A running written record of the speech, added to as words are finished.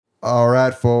All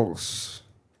right, folks.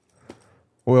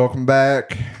 Welcome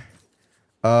back.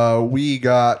 We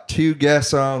got two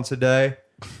guests on today.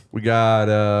 We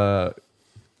got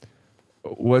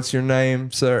what's your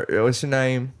name, sir? What's your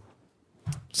name?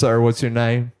 Sir, what's your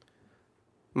name?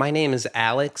 My name is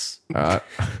Alex.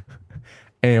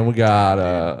 And we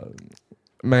got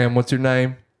ma'am, what's your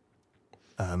name?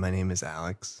 My name is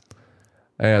Alex.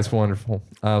 Yeah, that's wonderful.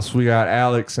 So we got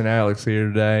Alex and Alex here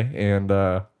today, and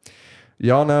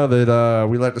y'all know that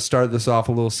we like to start this off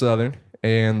a little southern,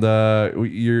 and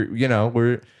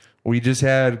we just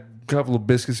had a couple of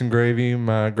biscuits and gravy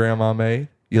my grandma made.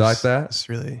 You like that? It's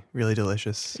really, really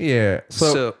delicious. Yeah.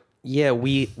 So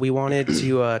we wanted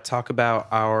to talk about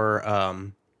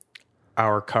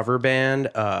our cover band.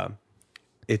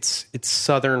 It's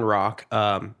Southern rock.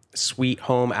 Sweet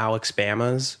Home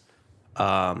Alexbamas.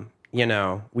 We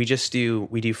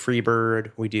do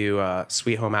Freebird, we do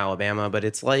Sweet Home Alabama, but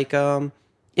it's like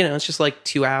it's just like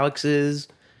two Alexes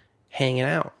hanging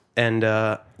out and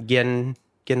getting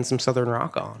some Southern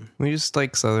rock on. We just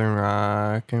like Southern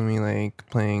rock, and we like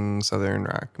playing Southern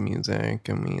rock music,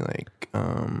 and we like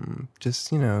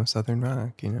Southern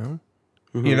rock.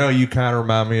 Mm-hmm. You know, you kind of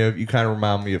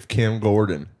remind me of Kim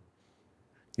Gordon.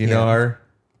 You know her?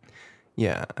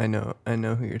 Yeah, I know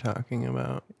who you're talking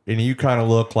about. And you kind of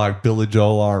look like Billy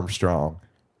Joel Armstrong.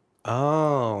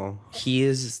 Oh, he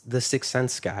is the Sixth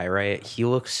Sense guy, right? He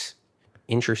looks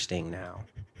interesting now.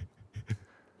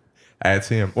 That's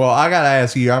him. Well, I gotta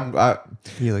ask you.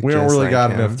 We don't really got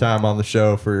enough time on the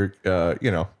show for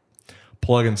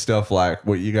plugging stuff like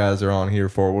what you guys are on here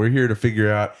for. We're here to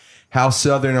figure out how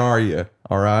Southern are you.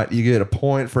 All right, you get a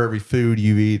point for every food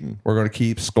you've eaten. We're gonna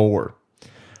keep score.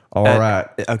 All right.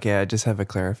 Okay, I just have a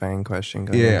clarifying question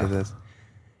going into this.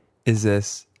 Is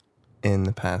this in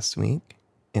the past week,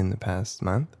 in the past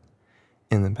month,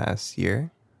 in the past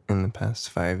year, in the past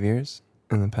 5 years,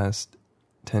 in the past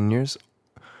 10 years,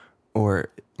 or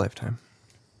lifetime?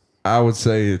 I would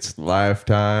say it's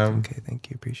lifetime. Okay, thank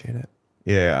you. Appreciate it.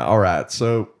 Yeah. All right.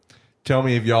 So tell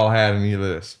me if y'all had any of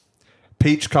this.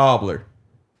 Peach cobbler.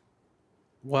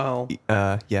 Well,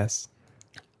 Yes.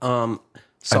 so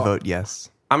I vote yes.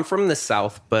 I'm from the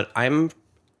South, but I'm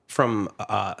from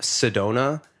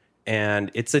Sedona,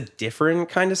 and it's a different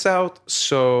kind of South.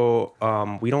 So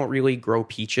we don't really grow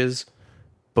peaches,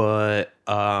 but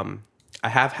I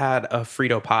have had a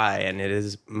Frito pie, and it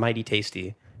is mighty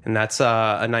tasty. And that's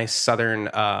a nice Southern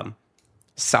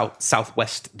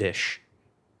Southwest dish.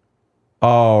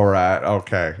 All right.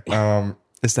 Okay.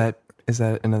 Is that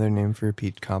another name for a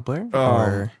peach cobbler?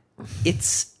 Or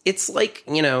It's like,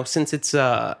 since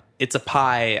it's a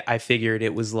pie, I figured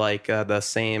it was like the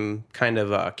same kind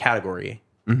of category.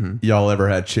 Mm-hmm. Y'all ever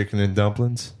had chicken and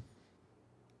dumplings?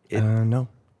 No.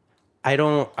 I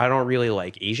don't really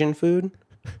like Asian food.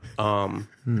 But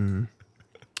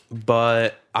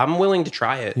I'm willing to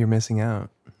try it. You're missing out.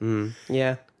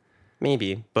 Yeah,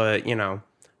 maybe. But, I'm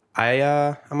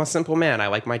a simple man. I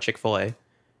like my Chick-fil-A.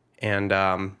 And,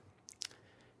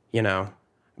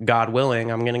 God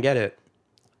willing, I'm going to get it.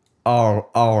 Oh,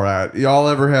 all right. Y'all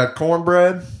ever had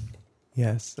cornbread?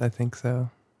 Yes, I think so.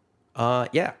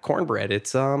 Yeah, cornbread.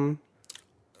 It's, well,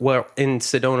 in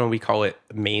Sedona, we call it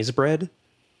maize bread.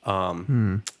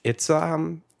 It's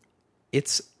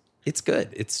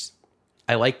good.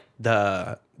 I like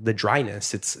the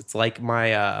dryness. It's like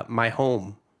my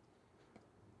home.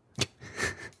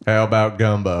 How about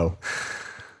gumbo?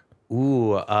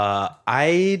 Ooh,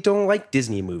 I don't like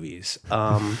Disney movies.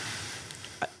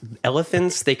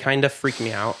 Elephants, they kind of freak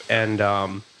me out, and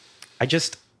Danny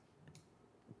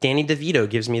DeVito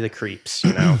gives me the creeps,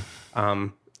 Yeah,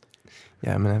 I'm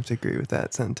gonna have to agree with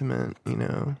that sentiment.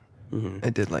 I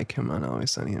did like him on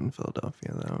Always Sunny in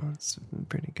Philadelphia, though. It's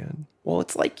pretty good. Well,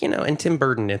 it's like, and Tim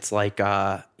Burton, it's like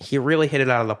he really hit it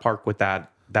out of the park with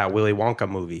that Willy Wonka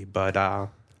movie. But I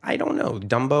don't know,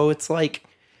 Dumbo, it's like,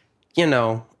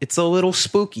 it's a little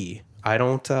spooky. I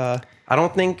don't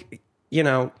think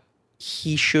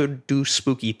he should do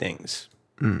spooky things.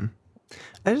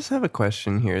 I just have a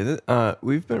question here.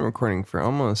 We've been recording for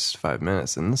almost 5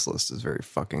 minutes, and this list is very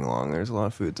fucking long. There's a lot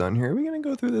of foods on here. Are we gonna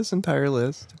go through this entire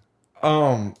list?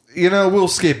 We'll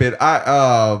skip it.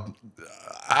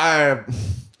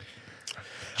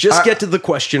 Get to the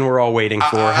question we're all waiting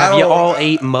for. Have you all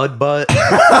ate mud butt?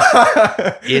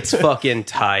 It's fucking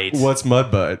tight. What's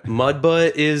mud butt? Mud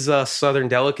butt is a Southern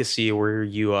delicacy where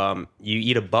you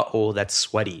eat a butthole that's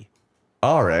sweaty.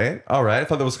 All right. I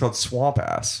thought that was called swamp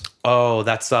ass. Oh,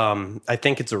 that's I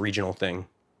think it's a regional thing.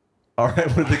 All right,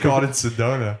 what do they call it in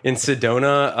Sedona? In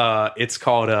Sedona, it's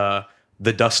called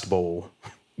the Dust Bowl.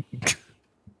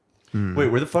 Wait,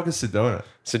 where the fuck is Sedona?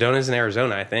 Sedona's in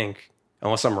Arizona, I think.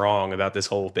 Unless I'm wrong about this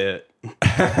whole bit.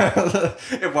 Why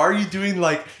are you doing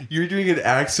you're doing an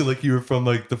accent like you were from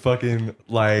like the fucking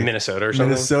like Minnesota or something?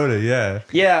 Minnesota, yeah.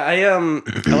 Yeah,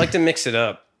 I like to mix it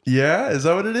up. Yeah? Is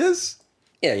that what it is?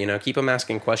 Yeah, keep them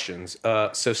asking questions.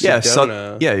 So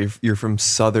Sedona... you're from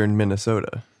southern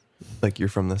Minnesota. Like you're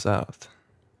from the South.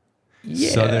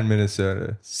 Yeah. Southern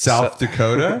Minnesota. South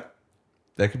Dakota?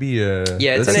 That could be yeah,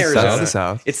 it's in Arizona. That's the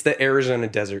South. It's the Arizona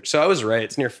desert. So I was right.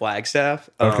 It's near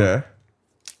Flagstaff. Okay.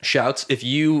 Shouts, if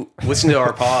you listen to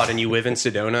our pod and you live in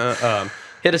Sedona,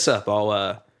 hit us up.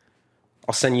 I'll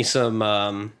send you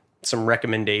some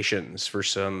recommendations for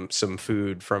some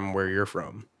food from where you're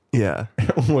from. Yeah.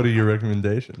 What are your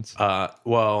recommendations? The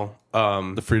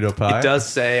Frito pie? It does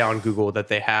say on Google that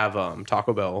they have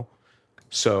Taco Bell.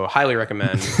 So highly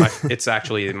recommend. It's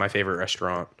actually my favorite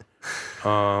restaurant.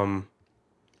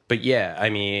 But yeah,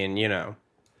 I mean,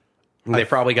 they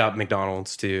probably got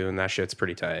McDonald's too, and that shit's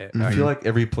pretty tight. I feel like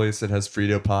every place that has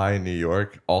Frito pie in New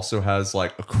York also has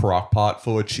like a crock pot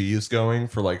full of cheese going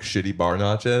for like shitty bar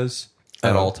nachos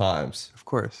at all times. Of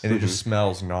course. And it just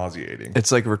smells nauseating.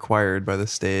 It's like required by the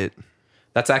state.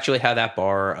 That's actually how that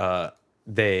bar,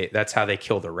 that's how they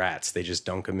kill the rats. They just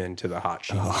dunk them into the hot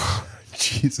cheese. Oh,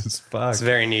 Jesus fuck. It's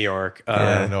very New York.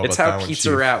 It's how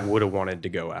Pizza Rat would have wanted to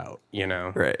go out,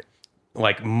 Right.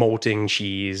 Like molting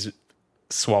cheese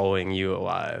swallowing you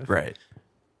alive. Right.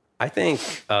 I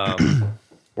think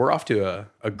we're off to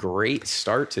a great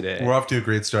start today. We're off to a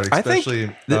great start,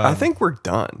 especially. I think we're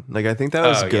done. Like, I think that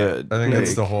was good. I think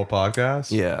that's the whole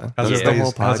podcast. Yeah.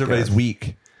 How's everybody's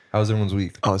week? How's everyone's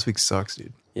week? Oh, this week sucks,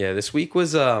 dude. Yeah, this week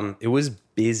was it was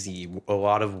busy. A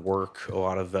lot of work, a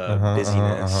lot of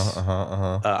busyness.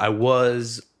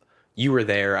 You were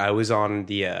there. I was on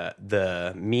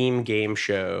the meme game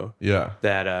show. Yeah.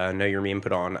 That Know Your Meme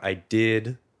put on. I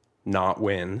did not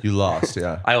win. You lost,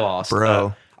 yeah. I lost,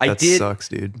 bro. That sucks,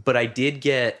 dude. But I did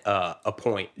get a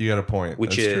point. You got a point,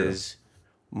 which is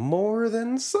more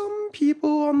than some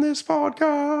people on this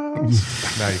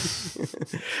podcast. Nice.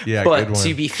 Yeah, but good one.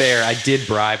 To be fair, I did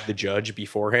bribe the judge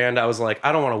beforehand. I was like,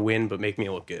 I don't want to win, but make me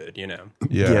look good,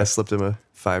 Yeah, I slipped him a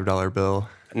 $5 bill.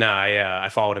 Nah, yeah, I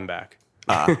followed him back.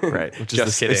 Right. Which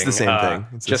just kidding. It's the same thing.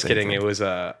 Just kidding. Thing. It was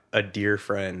a dear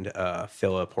friend,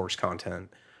 Philip Horse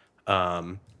Content.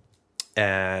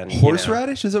 And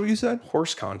horseradish? Is that what you said?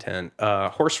 Horse content.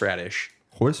 Horseradish.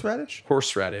 Horseradish?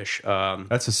 Horseradish.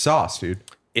 That's a sauce, dude.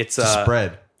 It's a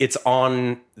spread. It's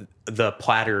on the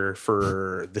platter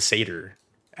for the Seder,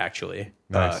 actually.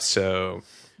 Nice. So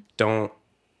don't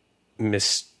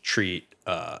mistreat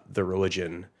the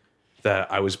religion that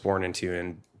I was born into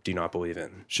and do not believe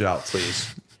in. Shout,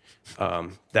 please.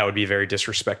 That would be very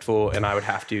disrespectful, and I would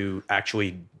have to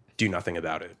actually do nothing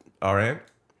about it. All right.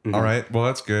 Mm-hmm. All right. Well,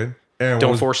 that's good. Aaron,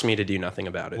 don't force me to do nothing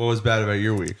about it. What was bad about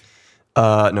your week?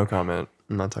 No comment.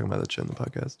 I'm not talking about that shit in the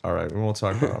podcast. All right. We won't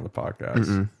talk about it on the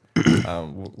podcast.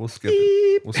 We'll skip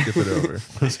it. We'll skip it over.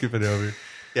 We'll skip it over.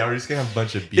 Yeah, we're just going to have a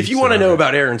bunch of beeps. If you want to know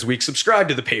about Aaron's week, subscribe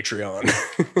to the Patreon.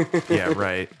 Yeah,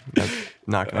 right. That's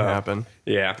not going to happen.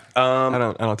 Yeah. I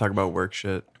don't talk about work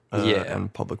shit in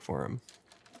public forum.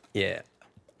 Yeah.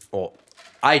 Well,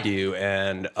 I do,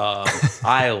 and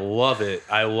I love it.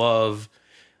 I love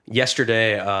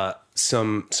yesterday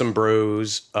some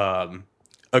bros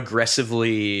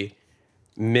aggressively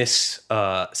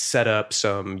set up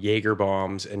some Jaeger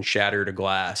bombs and shattered a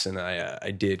glass, and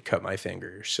I did cut my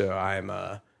finger. So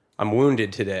I'm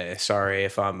wounded today. Sorry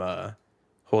if I'm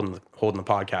holding the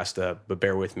podcast up, but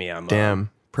bear with me. I'm damn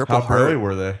Purple Heart. How early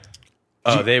were they?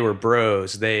 Oh, they were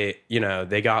bros. They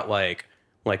they got like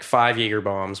 5 Jaeger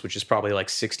bombs, which is probably like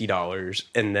 $60,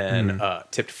 and then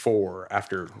tipped 4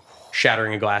 after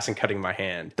shattering a glass and cutting my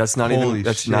hand. That's not even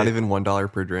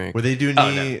 $1 per drink. Were they doing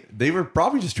They were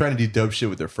probably just trying to do dope shit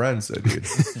with their friends, though, dude.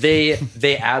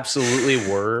 They absolutely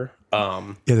were.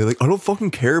 Yeah, they're like, I don't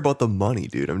fucking care about the money,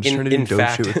 dude. I'm just trying to do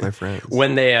dope shit with my friends.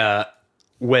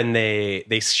 When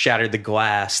they shattered the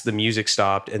glass, the music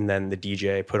stopped, and then the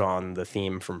DJ put on the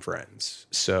theme from Friends.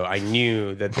 So I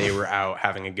knew that they were out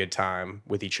having a good time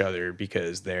with each other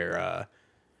because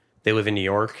they live in New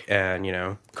York,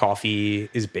 and coffee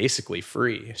is basically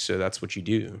free. So that's what you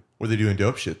do. Were they doing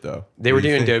dope shit though? They were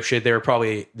doing dope shit. They were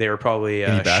probably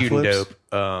shooting dope.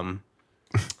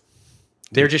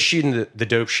 They're just shooting the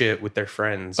dope shit with their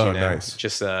friends. Nice.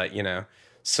 Just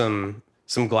some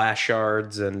glass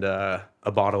shards and a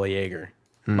bottle of Jaeger.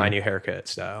 My new haircut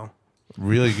style.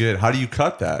 Really good. How do you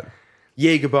cut that?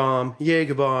 Jaeger bomb,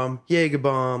 Jaeger bomb, Jaeger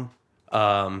bomb.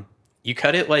 You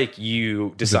cut it like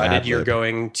you decided you're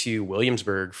going to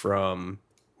Williamsburg from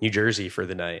New Jersey for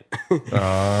the night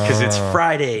because it's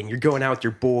Friday and you're going out with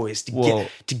your boys to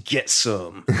get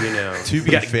some, you know. To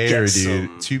be fair,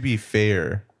 dude. To be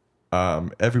fair,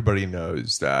 everybody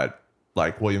knows that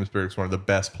like Williamsburg's one of the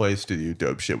best places to do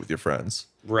dope shit with your friends.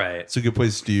 Right. It's a good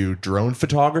place to do drone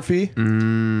photography.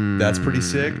 That's pretty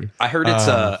sick. I heard it's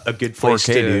a good place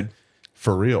 4K, dude.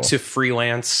 For real. To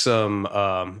freelance some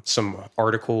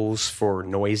articles for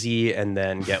Noisy and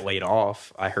then get laid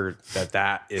off. I heard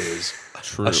that is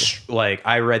true. Like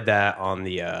I read that on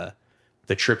the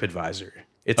TripAdvisor.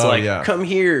 It's come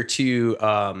here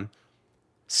to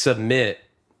submit.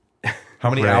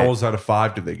 How many owls out of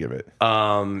 5 did they give it?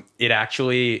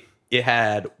 It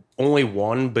had only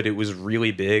one, but it was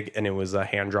really big, and it was a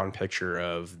hand-drawn picture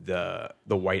of the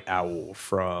white owl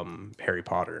from Harry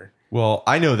Potter. Well,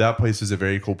 I know that place is a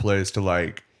very cool place to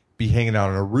like be hanging out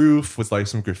on a roof with like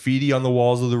some graffiti on the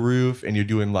walls of the roof, and you're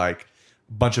doing like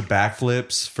a bunch of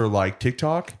backflips for like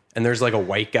TikTok. And there's like a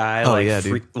white guy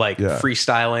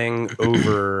freestyling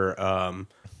over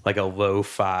like a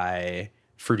lo-fi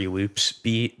Fruity Loops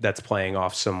beat that's playing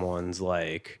off someone's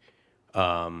like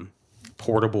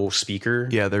portable speaker.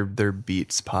 Yeah, their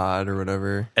Beats Pod or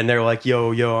whatever. And they're like,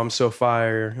 yo, I'm so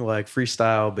fire, like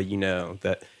freestyle, but you know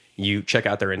that you check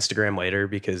out their Instagram later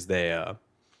because they're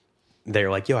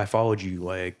like, yo, I followed you,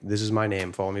 like this is my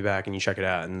name, follow me back, and you check it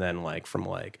out, and then like from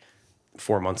like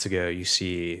 4 months ago you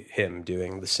see him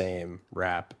doing the same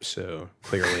rap, so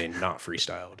clearly not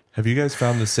freestyled. Have you guys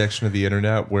found this section of the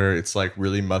internet where it's like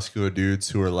really muscular dudes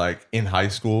who are like in high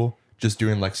school just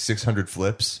doing like 600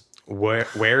 flips?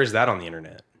 Where is that on the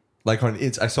internet? Like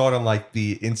I saw it on like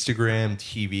the Instagram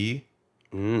TV.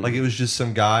 Like it was just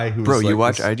some guy who was Bro, like you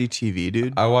watch IGTV,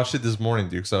 dude? I watched it this morning,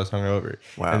 dude, because I was hungover.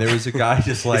 Wow. And there was a guy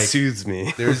just like... It soothes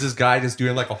me. There was this guy just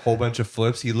doing like a whole bunch of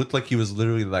flips. He looked like he was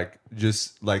literally like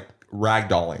just like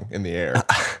ragdolling in the air.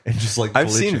 And just like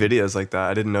I've seen videos like that.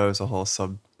 I didn't know it was a whole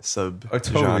sub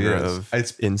genre of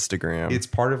Instagram. It's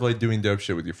part of like doing dope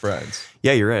shit with your friends.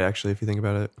 Yeah, you're right, actually, if you think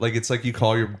about it. Like it's like you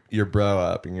call your bro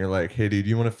up and you're like, hey dude,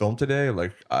 you want to film today?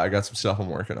 Like I got some stuff I'm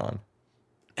working on.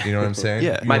 You know what I'm saying?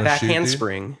 Yeah. My back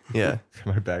handspring. Yeah.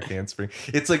 My back handspring.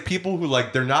 It's like people who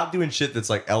like, they're not doing shit that's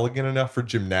like elegant enough for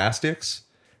gymnastics.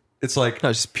 It's like...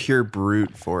 No, just pure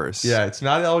brute force. Yeah, it's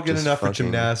not elegant just enough for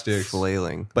gymnastics.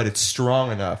 Flailing. But it's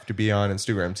strong enough to be on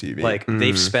Instagram TV. Like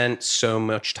they've spent so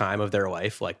much time of their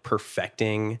life like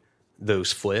perfecting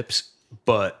those flips.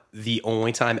 But the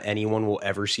only time anyone will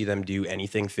ever see them do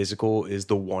anything physical is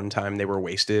the one time they were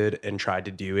wasted and tried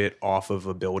to do it off of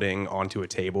a building onto a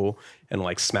table and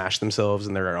like smash themselves,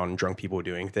 and they're on drunk people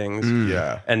doing things.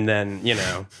 Yeah. And then, you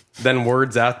know, then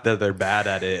word's out that they're bad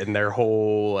at it and their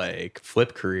whole like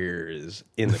flip career is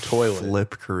in the toilet.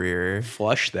 Flip career.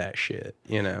 Flush that shit,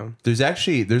 you know?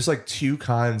 There's like 2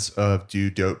 kinds of do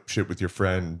dope shit with your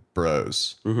friend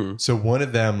bros. Mm-hmm. So one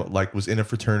of them like was in a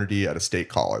fraternity at a state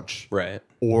college. Right.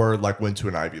 Or like went to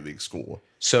an Ivy League school.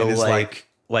 So like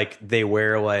they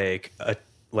wear like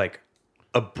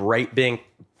a bright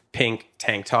pink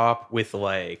tank top with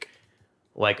like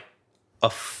one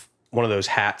of those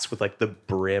hats with like the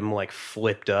brim like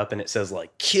flipped up and it says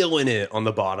like killing it on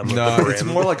the bottom of the brim. It's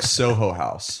more like Soho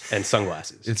House. And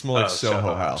sunglasses. It's more like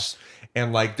Soho House.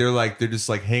 And like they're just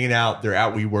like hanging out. They're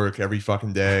at WeWork every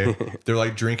fucking day. They're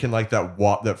like drinking like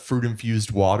that fruit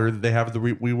infused water that they have at the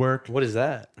WeWork. What is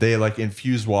that? They like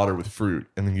infuse water with fruit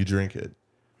and then you drink it.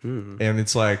 And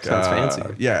it's like sounds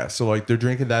fancy. Yeah, so like they're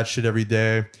drinking that shit every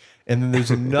day. And then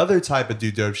there's another type of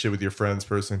do dope shit with your friends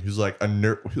person who's like a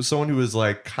nerd, someone who was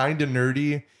like kind of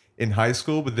nerdy in high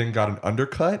school, but then got an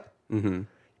undercut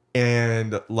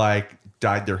and like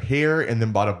dyed their hair and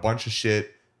then bought a bunch of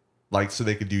shit like so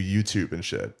they could do YouTube and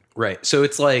shit. Right. So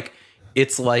it's like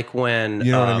when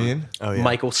you know what I mean? Oh, yeah.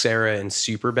 Michael Cera in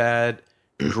Superbad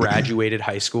graduated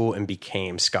high school and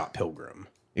became Scott Pilgrim.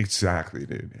 Exactly,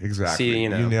 dude. Exactly. See, you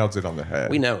nailed it on the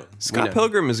head. We know. Scott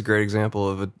Pilgrim is a great example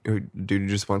of a dude who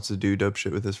just wants to do dope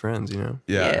shit with his friends, you know?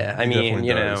 Yeah. I mean,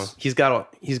 you know, he's got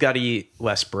to eat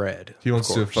less bread. He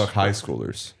wants to fuck high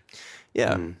schoolers.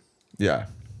 Yeah. Yeah.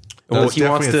 Well, he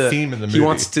wants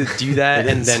to do that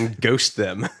and then ghost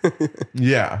them.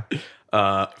 Yeah.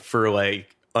 For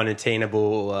like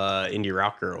unattainable indie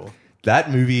rock girl.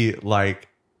 That movie, like,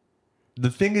 the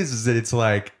thing is that it's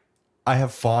like, I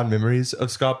have fond memories of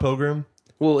Scott Pilgrim.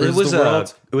 Well, it was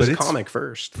a comic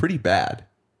first. Pretty bad.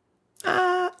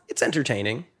 It's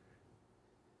entertaining.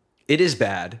 It is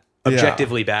bad,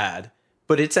 objectively bad,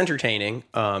 but it's entertaining.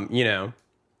 You know,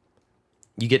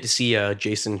 you get to see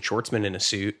Jason Schwartzman in a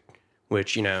suit,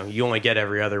 which, you know, you only get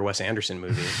every other Wes Anderson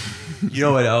movie. You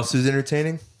know what else is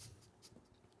entertaining?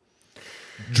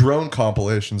 drone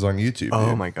compilations on YouTube. Oh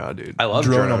dude. my god, dude! I love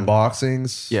drone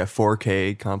unboxings. Yeah,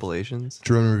 4K compilations,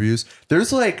 drone reviews.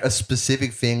 There's like a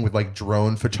specific thing with like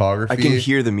drone photography. I can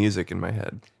hear the music in my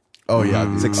head. Oh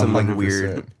yeah, It's like some like 100%.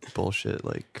 weird bullshit,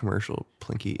 like commercial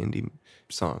plinky indie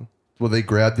song. Well, they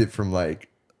grabbed it from like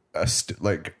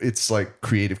it's like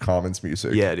Creative Commons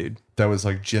music. Yeah, dude. That was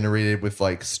like generated with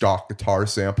like stock guitar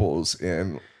samples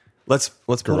and Let's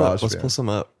pull it up. Let's GarageBand. pull some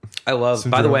up. I love.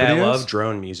 Some By the drone way, I videos? love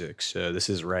drone music, so this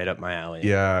is right up my alley.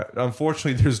 yeah.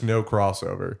 Unfortunately, there's no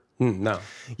crossover. No,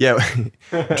 Yeah,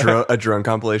 a drone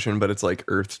compilation, but it's like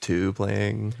Earth 2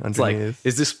 playing it's like underneath.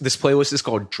 is this playlist is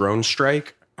called Drone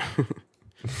Strike?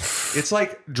 It's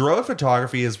like drone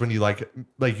photography is when you like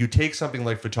you take something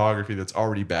like photography that's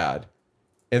already bad,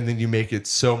 and then you make it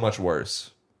so much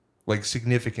worse, like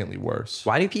significantly worse.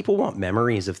 Why do people want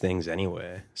memories of things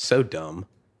anyway? So dumb.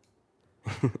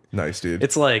 Nice, dude.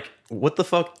 It's like, what the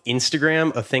fuck?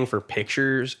 Instagram, a thing for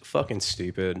pictures? Fucking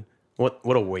stupid.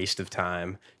 What a waste of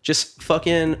time. Just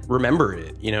fucking remember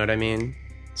it. You know what I mean?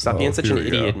 Stop being such here an we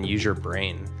go. idiot and use your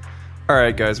brain. All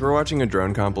right, guys, we're watching a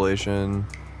drone compilation.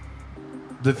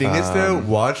 The thing is, though,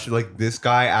 watch like this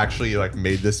guy actually like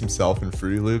made this himself in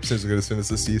Fruity Loops. And he's going to send us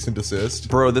a cease and desist.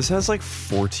 Bro, this has like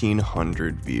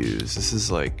 1,400 views. This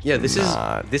is like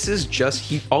This is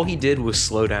just all he did was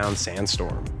slow down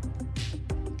Sandstorm.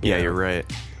 Yeah, you're right.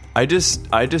 I just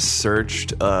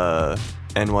searched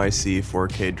NYC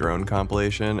 4K drone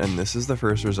compilation, and this is the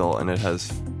first result, and it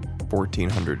has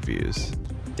 1,400 views.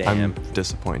 Damn. I'm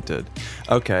disappointed.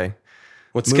 Okay,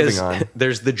 What's moving because on.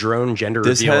 there's the drone gender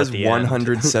This reveal has at the end.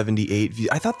 178 views.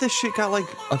 I thought this shit got like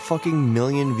a fucking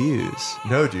million views.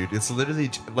 No, dude. It's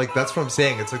literally like that's what I'm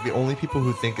saying. It's like the only people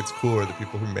who think it's cool are the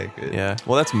people who make it. Yeah,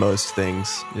 well, that's most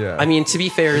things. Yeah. I mean, to be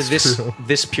fair, true.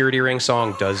 this Purity Ring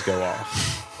song does go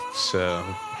off. So,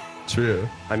 true.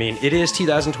 I mean, it is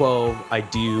 2012. I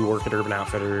do work at Urban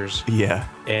Outfitters. Yeah,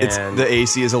 it's And- the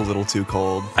AC is a little too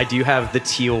cold. I do have the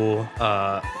teal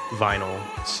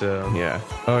vinyl. So, Yeah.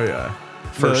 Oh yeah.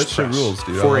 First that shit press. rules,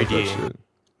 dude. 4AD. I love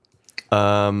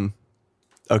that shit.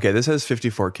 Okay, this has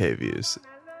 54K views.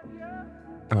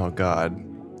 Oh god.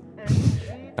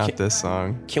 Not this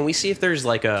song. can we see if there's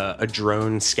like a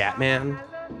drone Scatman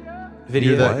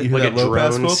video? You hear that, you hear like that a low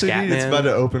pass drone filter, dude? It's Scatman? about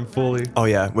to open fully. Oh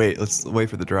yeah, wait, let's wait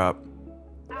for the drop.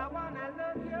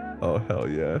 Oh hell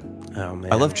yeah, Oh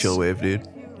man, I love chill wave, dude.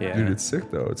 Yeah, dude! It's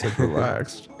sick though. It's like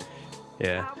relaxed.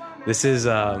 yeah. This is See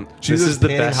this those is the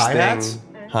panning best hi-hats?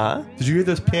 thing. Huh? Did you hear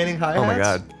those panning hi-hats? Oh my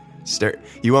god.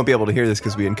 You won't be able to hear this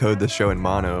because we encode this show in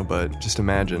mono, but just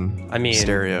imagine. I mean,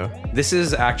 stereo. This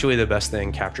is actually the best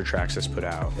thing Capture Tracks has put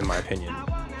out, in my opinion.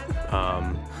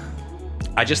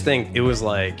 I just think it was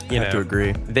like, you I have to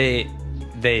agree.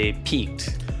 They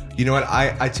peaked. You know what?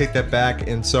 I take that back.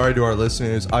 And sorry to our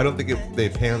listeners. I don't think they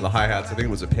panned the hi-hats. I think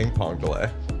it was a ping pong delay.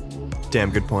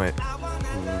 Damn, good point.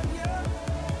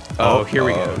 Oh, here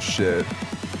we Oh go. shit!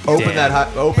 Open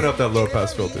Damn. open up that low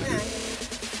pass filter, dude.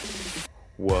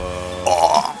 Whoa.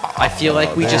 I feel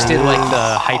like we just did like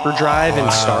the hyperdrive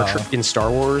in Star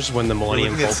Wars when the We're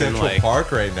Millennium looking at Falcon Central like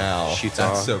Park right now. shoots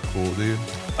That's off. so cool, dude.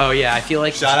 Oh yeah, I feel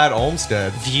like Shout out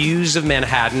Olmsted. views of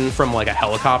Manhattan from like a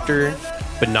helicopter,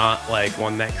 but not like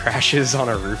one that crashes on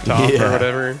a rooftop or Yeah.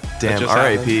 whatever. That Damn, just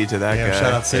R.I.P. to that Damn, guy.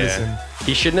 shout out Citizen. happened.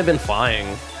 He shouldn't have been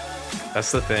flying.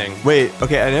 That's the thing. Wait,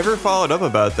 okay, I never followed up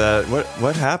about that.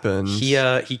 What happened?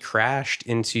 He crashed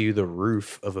into the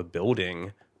roof of a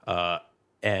building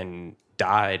and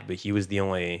died, but he was the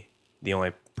only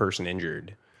person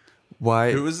injured.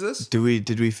 Why? Who was this?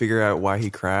 Did we figure out why he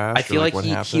crashed? I feel or, like what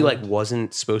he happened? like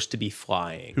wasn't supposed to be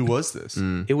flying. Who was this?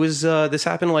 It was this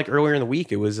happened like earlier in the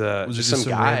week. It was Was it just just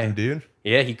some guy. random dude?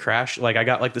 Yeah, he crashed. Like I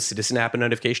got like the Citizen app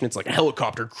notification. It's like a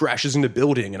helicopter crashes into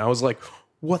building, and I was like,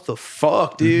 "What the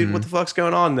fuck, dude? What the fuck's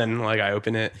going on?" Then like I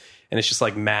open it, and it's just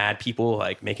like mad people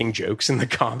like making jokes in the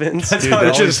comments. Dude,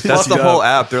 Which is that's the fucked whole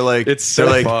up. app. They're like, It's so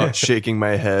they're like fucked. shaking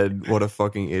my head. What a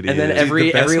fucking idiot! And then the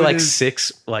every best one like is-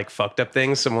 6 like fucked up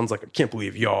things, someone's like, "I can't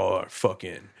believe y'all are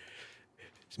fucking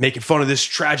making fun of this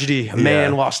tragedy. A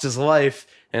man lost his life."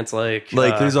 And it's like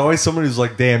There's always someone who's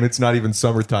like, "Damn, it's not even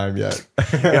summertime yet."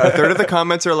 yeah, a third of the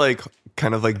comments are like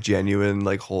kind of like genuine,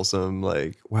 like wholesome,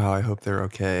 like wow, I hope they're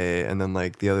okay. And then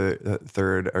like the other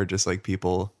third are just like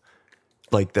people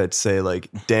like that say like,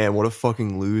 damn, what a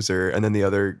fucking loser. And then the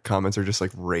other comments are just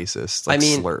like racist, like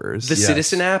slurs. The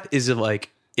Citizen app is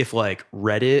like if like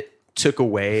Reddit took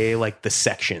away like the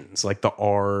sections, like the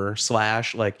r/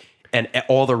 like, and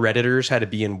all the Redditors had to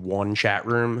be in one chat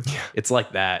room. It's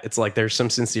like that. It's like there's some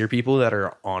sincere people that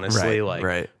are honestly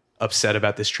Right. upset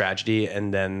about this tragedy,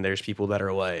 and then there's people that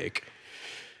are like,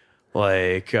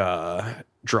 like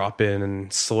drop in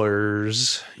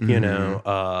slurs, you know,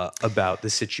 about the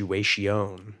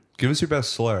situation. Give us your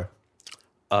best slur.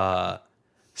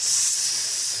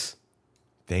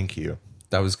 Thank you.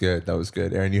 That was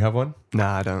good. Aaron, you have one?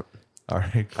 Nah, I don't. All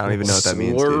right. I don't even know what that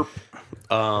means. Slurp.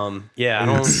 Yeah, I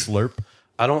don't slurp.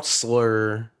 I don't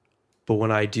slur, but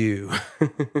when I do, you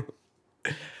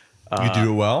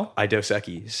do it well. I Dos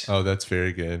Equis. Oh, that's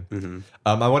very good.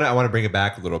 I want to bring it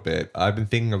back a little bit. I've been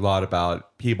thinking a lot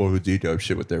about people who do dope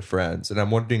shit with their friends, and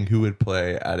I'm wondering who would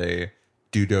play at a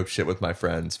do dope shit with my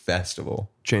friends festival.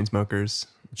 Chainsmokers.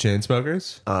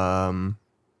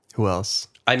 Who else?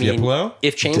 I mean, Diplo?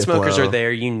 If Chainsmokers are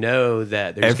there, you know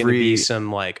that there's going to be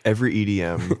some like every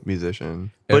EDM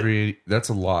musician. That's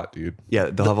a lot, dude. Yeah,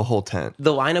 they'll have a whole tent.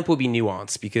 The lineup will be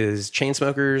nuanced because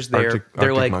Chainsmokers, they're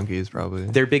Arctic like Monkeys probably.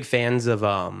 They're big fans of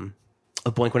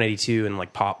Blink-182 and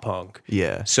like pop punk.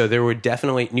 Yeah. So there would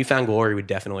definitely Newfound Glory would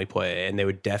definitely play, and they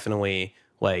would definitely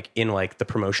like in like the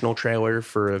promotional trailer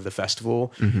for the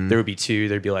festival. There would be two.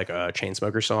 There'd be like a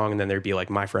Chainsmokers song, and then there'd be like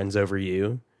My Friends Over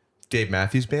You. Dave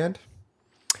Matthews Band.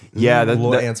 Yeah,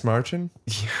 Little Ants Marching.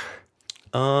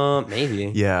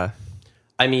 Maybe. Yeah.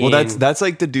 I mean, well, that's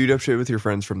like the dude up shit with your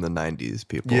friends from the 90s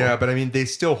people. Yeah, but I mean, they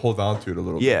still hold on to it a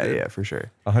little bit. Yeah, for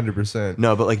sure. 100%.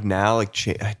 No, but like now, like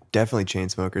definitely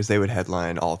Chainsmokers, they would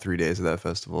headline all 3 days of that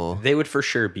festival. They would for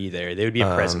sure be there. They would be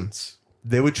a presence.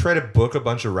 They would try to book a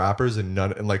bunch of rappers and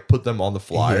like put them on the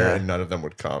flyer, Yeah. and none of them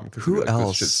would come. Who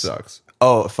else? This shit sucks.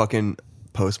 Oh, fucking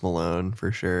Post Malone for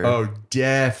sure. Oh,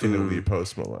 definitely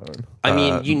Post Malone. I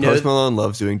mean, you know, Post Malone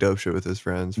loves doing dope shit with his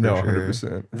friends. For No, sure.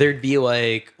 100%. there'd be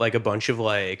like a bunch of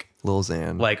like Lil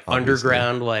Xan, like obviously.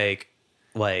 underground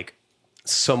like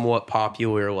somewhat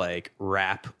popular like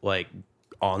rap like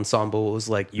ensembles.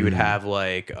 Like you would have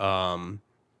like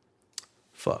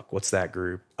what's that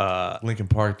group? Linkin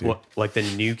Park, dude. Like the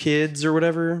New Kids or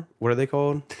whatever. What are they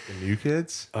called? The New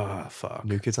Kids? Fuck.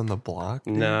 New Kids on the Block.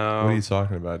 Dude? No. What are you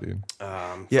talking about, dude?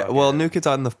 Yeah, well, New Kids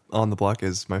on the Block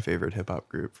is my favorite hip hop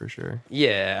group for sure.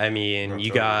 Yeah, I mean,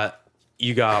 you got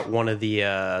one of the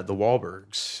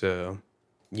Wahlbergs, so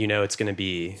you know it's going to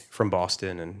be from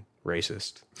Boston and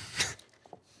racist.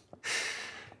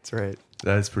 That's right.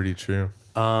 That's pretty true.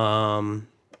 I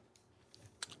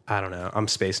don't know. I'm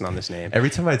spacing on this name. Every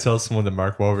time I tell someone that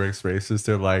Mark Wahlberg's racist,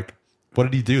 they're like, "What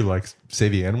did he do? Like say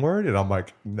the N-word?" And I'm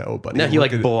like, "No, buddy." No, he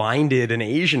like blinded an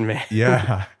Asian man.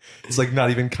 Yeah, it's like not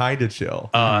even kind of chill.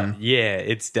 Yeah,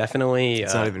 it's definitely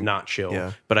not chill.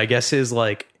 Yeah. But I guess his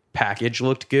like package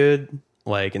looked good,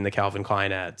 like in the Calvin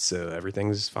Klein ad, so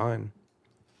everything's fine.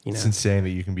 You know, It's insane that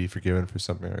you can be forgiven for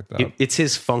something like that. it's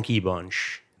his Funky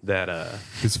Bunch that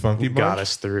His Funky Bunch got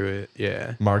us through it.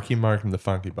 Yeah. Marky Mark and the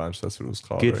Funky Bunch. That's what it was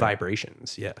called. Good right?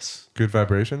 Vibrations, yes. Good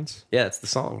Vibrations. Yeah, it's the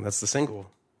song. That's the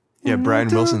single. Yeah, Brian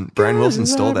Wilson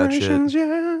stole that shit.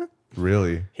 Yeah,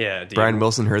 Really? dude. Brian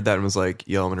Wilson heard that and was like,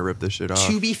 "Yo, I'm gonna rip this shit off."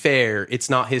 To be fair,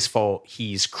 it's not his fault.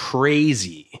 He's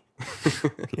crazy.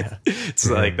 Yeah, It's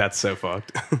like that's so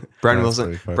fucked. Brian That's Wilson.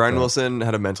 pretty fucked Brian up. Wilson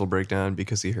had a mental breakdown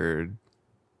because he heard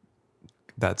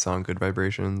that song "Good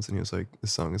Vibrations" and he was like,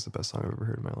 "This song is the best song I've ever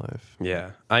heard in my life."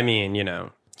 Yeah, I mean, you know,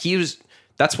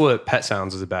 that's what Pet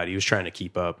Sounds was about. He was trying to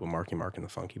keep up with Marky Mark and the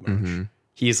Funky Bunch.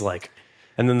 He's like,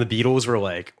 and then the Beatles were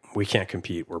like, "We can't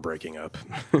compete. We're breaking up."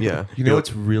 Yeah, You know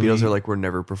what's really Beatles are like, "We're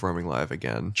never performing live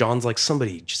again." John's like,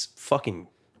 somebody just fucking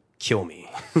kill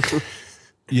me.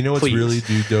 You know what's Please. really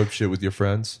do dope shit with your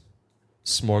friends?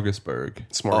 Smorgasburg.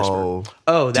 Smorgasbord.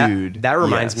 Oh, that dude, that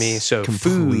reminds yes, me. So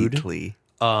food. completely.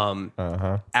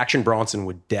 Action Bronson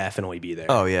would definitely be there.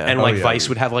 Oh, yeah. and Oh, like yeah, Vice dude.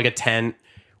 would have like a tent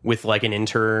with like an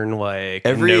intern. Like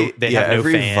Every they have no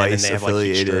every fan Vice and they have like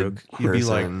heat affiliated stroke. You'd be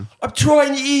like, person. I'm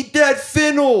trying to eat that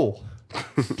fennel.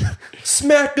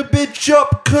 Smack the bitch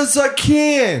up because I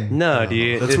can. No,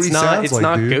 dude, That's what it's he not. sounds It's like,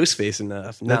 not dude. Ghostface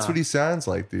enough. That's Nah. what he sounds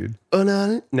like, dude.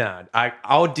 No,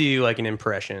 I'll do like an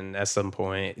impression at some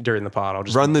point during the pod. I'll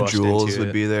just Run the bust Jewels into would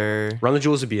it. be there. Run the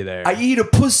Jewels would be there. I eat a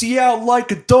pussy out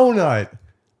like a donut.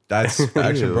 That's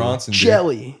Action Ew. Bronson. Dude.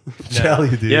 Jelly. Jelly,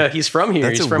 dude. Yeah, he's from here.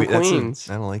 He's from Queens.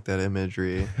 I don't like that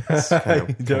imagery. It's kind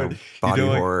You of, don't- body you don't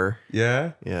like- horror.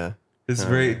 Yeah? Yeah. It's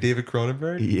very David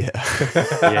Cronenberg. Yeah.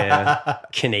 Yeah,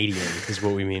 Canadian is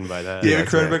what we mean by that. David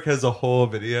that's right. Cronenberg has a whole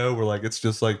video where like it's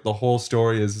just like the whole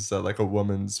story is that like a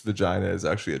woman's vagina is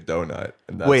actually a donut,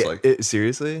 and that's Wait, like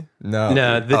seriously? no,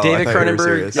 No, the I David thought you were Cronenberg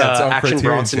serious. Yeah, it's on Action Criterion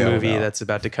Bronson Channel movie now. that's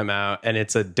about to come out, and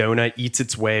it's a donut eats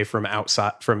its way from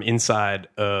inside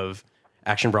of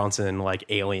Action Bronson like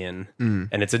Alien, and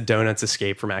it's a donut's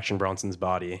escape from Action Bronson's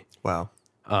body, Wow.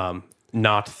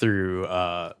 not through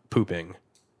pooping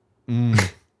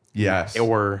yes.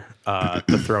 or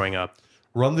the throwing up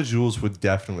Run the Jewels would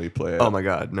definitely play it. Oh my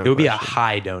god, no. It would be a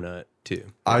high donut too.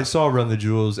 I saw Run the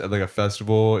Jewels at like a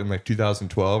festival in like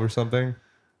 2012 or something.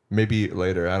 Maybe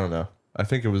later. I don't know. I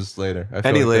think it was later.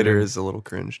 Any later is a little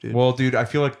cringe, dude. Well, dude, I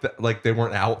feel like they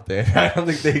weren't out there. I don't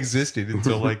think they existed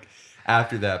until like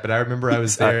after that. But I remember I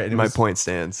was there, and my point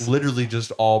stands. Literally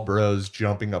just all bros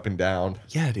jumping up and down.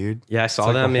 Yeah, dude. Yeah, I saw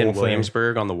like them the in whole thing.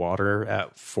 Williamsburg on the water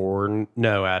at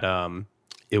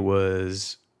it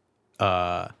was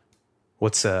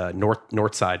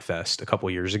Northside Fest a couple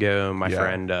years ago. My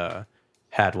friend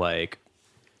had like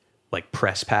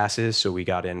press passes, so we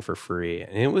got in for free,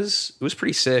 and it was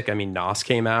pretty sick. I mean, Nas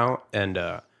came out and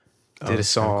did a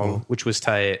song, which was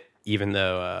tight, even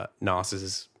though Nas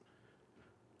is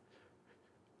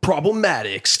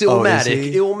problematic,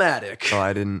 illmatic. Oh,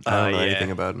 I don't know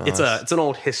anything about Nas. It's an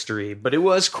old history, but it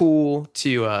was cool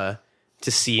to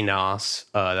see Nas.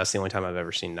 That's the only time I've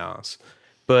ever seen Nas.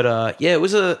 But it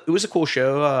was a cool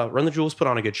show. Run the Jewels put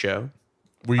on a good show.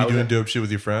 Were you doing dope shit with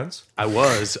your friends? I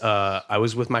was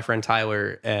with my friend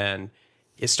Tyler, and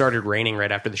it started raining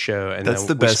right after the show, and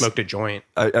we smoked a joint.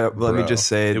 Let me just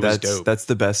say dope. That's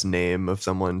the best name of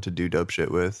someone to do dope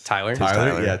shit with. Tyler?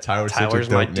 Yeah,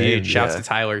 Tyler's my dude. Shouts to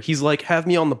Tyler. He's like, have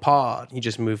me on the pod. He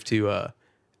just moved to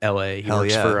LA. He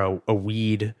works for a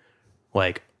weed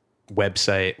like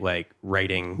website, like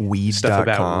writing weed. stuff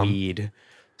about weed.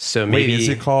 So maybe is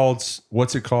it called?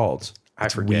 What's it called? I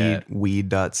forget.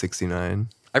 Weed.69.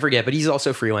 I forget, but he's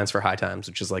also freelance for High Times,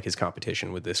 which is like his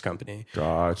competition with this company.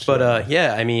 Gotcha. But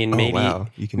I mean,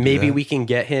 maybe we can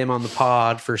get him on the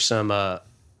pod for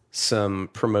some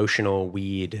promotional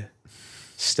weed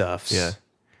stuff. Yeah.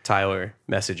 Tyler,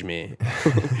 message me,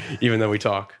 even though we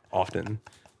talk often.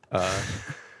 What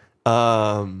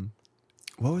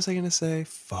was I gonna say?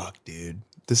 Fuck, dude.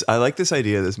 I like this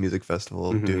idea of this music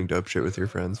festival, doing dope shit with your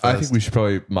friends. I think we should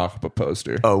probably mock up a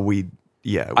poster. Oh,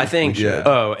 I think.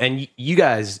 Oh, and you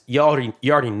guys, you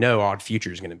already know Odd Future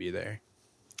is going to be there.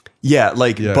 Yeah,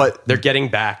 but they're getting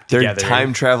back together. They're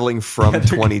time traveling from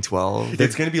 2012.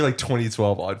 It's going to be like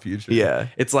 2012 Odd Future. Yeah,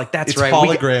 it's like it's right.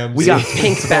 Holograms. We got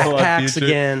pink backpacks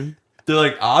again. They're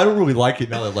like, I don't really like it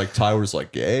now that like Tyler's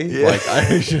like gay.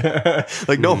 Yeah.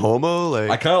 Like no homo. Like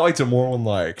I kind of liked it more when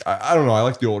like I don't know. I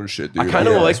like the older shit, dude. I kind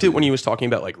of liked it when he was talking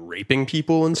about like raping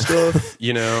people and stuff.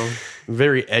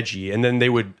 Very edgy, and then they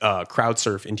would crowd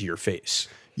surf into your face.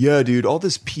 Yeah, dude, all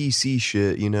this PC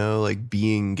shit, like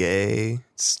being gay,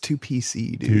 it's too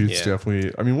PC, dude. It's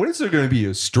definitely. I mean, when is there going to be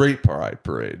a straight pride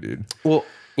parade, dude? Well,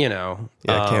 yeah,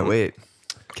 can't wait.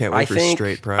 Can't wait for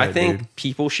straight pride. I think dude.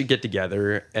 people should get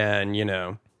together and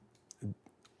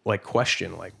like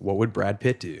question like, what would Brad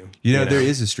Pitt do? There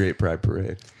is a straight pride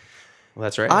parade. Well,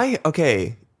 that's right.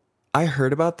 I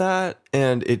heard about that,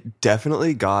 and it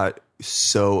definitely got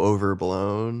so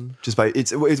overblown.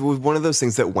 It was one of those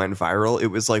things that went viral. It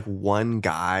was like one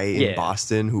guy in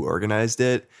Boston who organized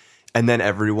it. And then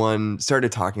everyone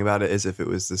started talking about it as if it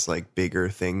was this like bigger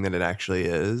thing than it actually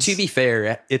is. To be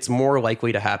fair, it's more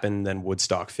likely to happen than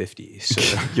Woodstock 50.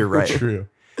 So you're right. True.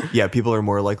 Yeah, people are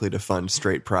more likely to fund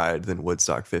straight pride than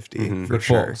Woodstock 50 for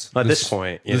sure. At this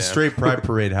point, the straight pride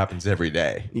parade happens every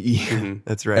day. Yeah,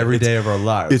 that's right. Every day of our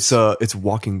lives. It's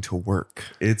walking to work.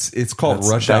 It's called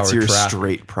rush hour. That's your traffic.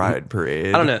 straight pride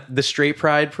parade. I don't know. The straight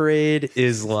pride parade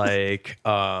is like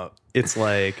it's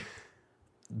like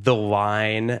the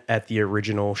line at the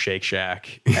original Shake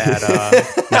Shack at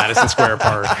Madison Square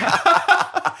Park.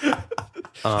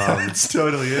 It's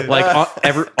totally it.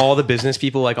 Like all the business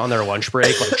people like on their lunch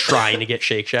break, like trying to get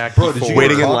Shake Shack. Bro, did you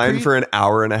waiting in line for an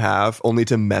hour and a half only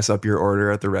to mess up your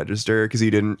order at the register because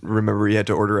you didn't remember you had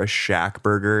to order a Shack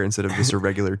burger instead of just a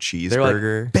regular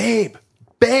cheeseburger. Like,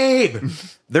 babe,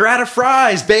 they're out of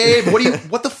fries, babe.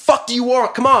 What the fuck do you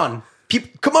want? Come on,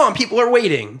 people are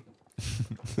waiting.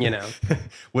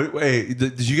 Wait,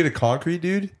 did you get a concrete,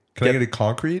 dude? Can I get a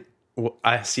concrete? Well,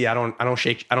 I don't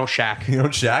shack. You don't shack,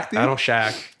 dude? I don't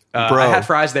shack. Bro. I had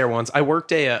fries there once. I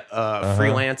worked a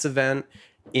freelance event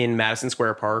in Madison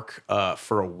Square Park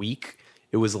for a week.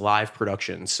 It was live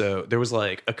production. So there was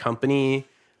like a company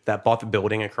that bought the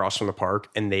building across from the park,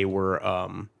 and they were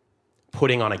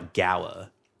putting on a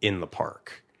gala in the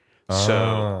park.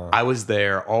 So I was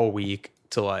there all week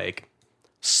to like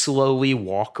slowly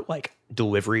walk like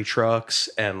delivery trucks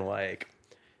and like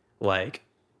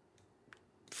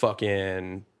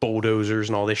fucking bulldozers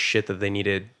and all this shit that they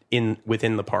needed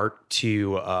within the park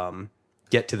to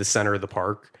get to the center of the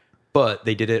park. But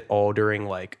they did it all during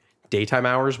like daytime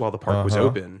hours while the park was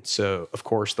open. So of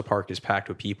course the park is packed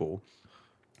with people.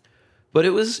 But it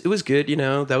was good,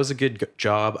 that was a good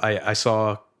job. I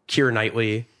saw Keira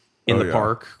Knightley in the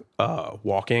park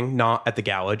walking, not at the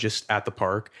gala, just at the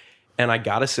park. And I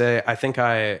gotta say, I think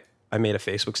I made a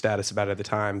Facebook status about it at the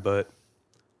time, but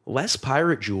less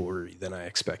pirate jewelry than I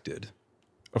expected.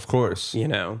 Of course. You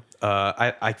know,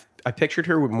 I pictured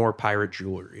her with more pirate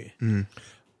jewelry.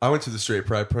 I went to the Straight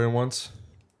Pride Parade once.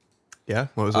 Yeah,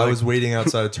 what was I was waiting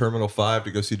outside of Terminal 5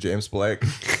 to go see James Blake.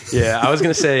 Yeah, I was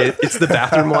going to say, it's the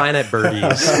bathroom line at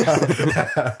Birdie's.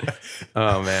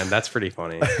 Oh, man, that's pretty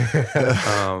funny.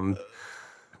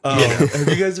 Have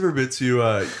you guys ever been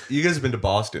to, you guys have been to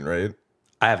Boston, right?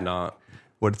 I have not.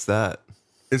 What's that?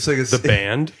 It's like the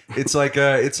band? It's like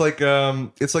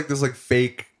this like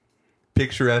fake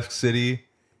picturesque city.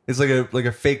 It's like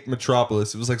a fake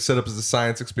metropolis. It was like set up as a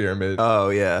science experiment. Oh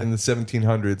yeah, in the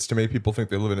 1700s to make people think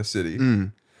they live in a city.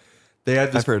 They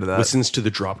had this, I've heard of that. Listens to the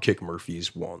Dropkick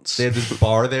Murphys once. They had this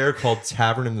bar there called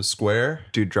Tavern in the Square.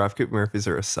 Dude, Dropkick Murphys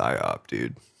are a psyop,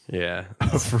 dude. Yeah.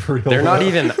 For real. They're not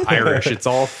even Irish. It's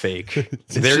all fake.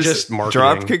 They're just marketing.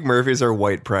 Dropkick Murphys are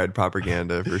white pride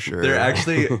propaganda for sure. They're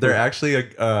actually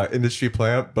a industry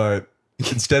plant, but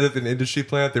instead of an industry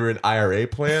plant, they were an IRA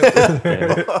plant.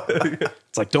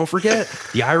 It's like, don't forget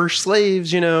the Irish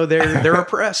slaves. You know, they're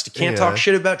oppressed. You can't talk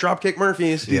shit about Dropkick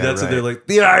Murphys. Yeah, that's what they're like.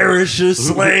 The Irish are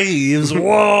slaves.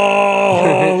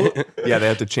 Whoa. Yeah, they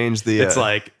have to change the. It's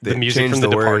like the music from The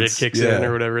Departed kicks in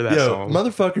or whatever that song.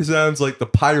 Motherfucker sounds like the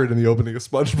pirate in the opening of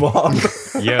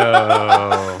SpongeBob.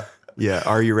 Yo. Yeah,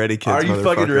 are you ready, kids? Are you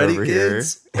fucking ready, over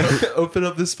kids? Open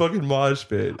up this fucking mosh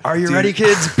pit. Are you ready,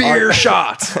 kids? Beer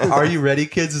shot. Are you ready,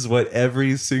 kids? Is what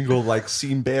every single like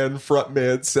scene band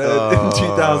frontman said in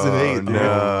 2008. No. Oh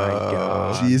my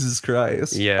god, Jesus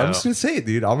Christ! Yeah, I'm just gonna say it,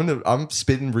 dude. I'm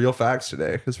spitting real facts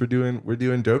today because we're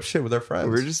doing dope shit with our friends.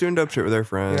 We're just doing dope shit with our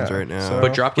friends right now.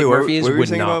 But Dropkick Murphys what were you would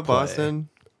saying not about play. Boston?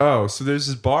 Oh, so there's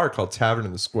this bar called Tavern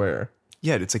in the Square.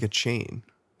 Yeah, it's like a chain.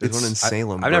 There's one in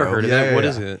Salem. I've never heard of it. What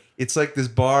is it? It's like this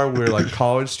bar where like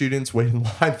college students wait in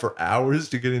line for hours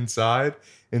to get inside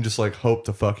and just like hope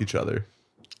to fuck each other.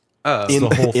 In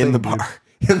the bar.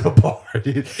 In the bar,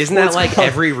 dude. Isn't that like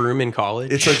every room in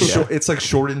college? It's like it's like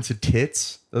shortened to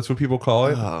tits. That's what people call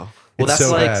it. Oh. Well, that's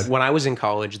so like bad. when I was in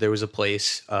college, there was a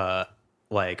place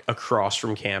like across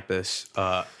from campus,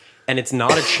 and it's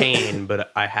not a chain,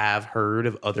 but I have heard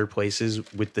of other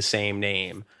places with the same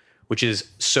name, which is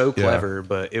so clever.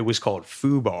 But it was called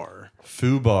Foo Bar.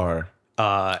 Foo Bar.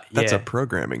 That's a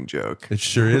programming joke. It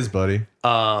sure is, buddy.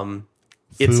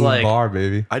 It's Foo like Bar,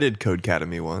 baby. I did Code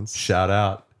Academy once. Shout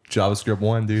out JavaScript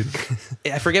 1, dude.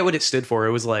 I forget what it stood for.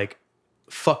 It was like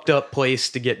fucked up place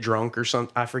to get drunk or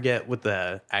something. I forget what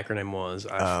the acronym was.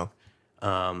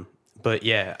 But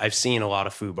yeah, I've seen a lot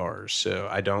of Foo Bars, so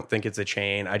I don't think it's a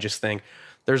chain. I just think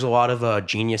there's a lot of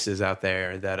geniuses out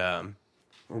there that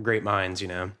great minds, you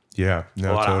know. Yeah,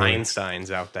 no, a lot totally. of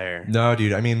Einsteins out there. No,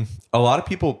 dude. I mean, a lot of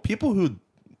people who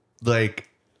like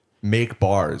make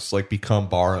bars, like become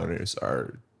bar owners,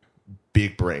 are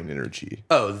big brain energy.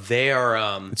 Oh, they are.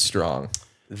 It's strong.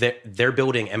 They're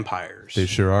building empires. They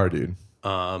sure are, dude.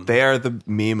 They are the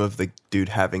meme of the dude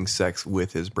having sex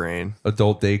with his brain.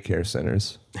 Adult daycare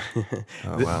centers. Oh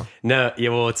wow. No, yeah.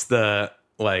 Well, it's the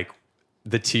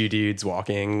two dudes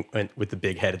walking with the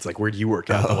big head. It's like, where do you work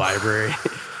out? The library.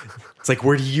 It's like,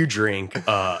 where do you drink?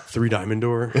 3 Diamond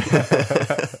Door.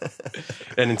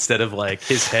 And instead of like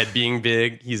his head being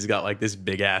big, he's got like this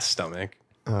big ass stomach.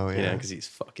 Oh yeah. You know, because he's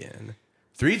fucking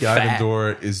 3 Diamond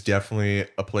Door is definitely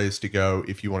a place to go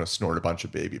if you want to snort a bunch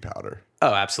of baby powder.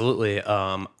 Oh, absolutely.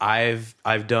 I've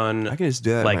done I can just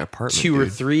do that like in my apartment, 2 or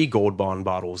dude. 3 Gold Bond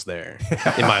bottles there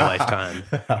in my lifetime,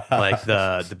 like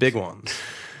the big ones.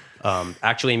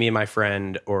 Actually, me and my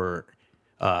friend or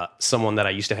someone that I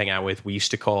used to hang out with, we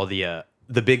used to call the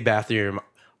big bathroom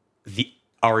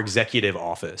our executive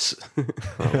office.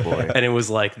 Oh boy. And it was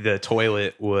like the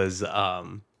toilet was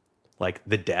like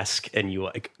the desk, and you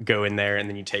like go in there and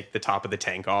then you take the top of the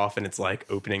tank off, and it's like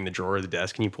opening the drawer of the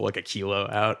desk and you pull like a kilo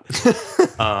out.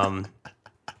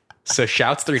 So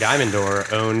shouts 3 Diamond Door,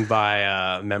 owned by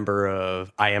a member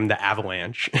of I Am the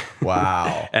Avalanche.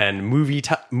 Wow. And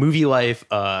movie life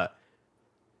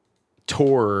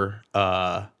tour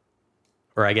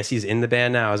or I guess he's in the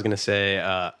band now. I was gonna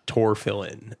say tour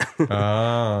fill-in.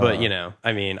 But you know,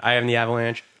 I mean, I Am the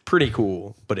Avalanche, pretty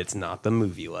cool, but it's not the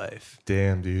movie life.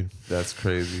 Damn, dude. That's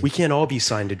crazy. We can't all be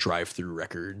signed to Drive Through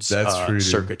Records. That's true, dude.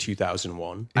 Circa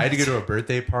 2001. I had to go to a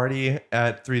birthday party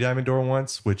at 3 Diamond Door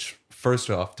once, which, first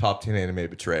off, top 10 anime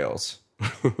betrayals.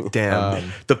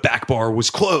 Damn. The back bar was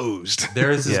closed. There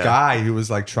was this Yeah. guy who was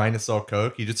like trying to sell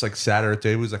coke. He just like sat at a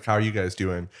table. He was like, "How are you guys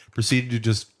doing?" Proceeded to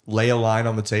just lay a line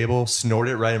on the table, snort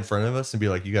it right in front of us, and be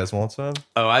like, "You guys want some?"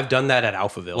 Oh, I've done that at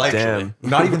Alphaville. Like, actually. Damn.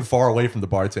 not even far away from the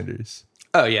bartenders.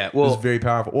 Oh yeah, well, it was very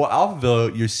powerful. Well,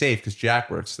 Alphaville, you're safe because Jack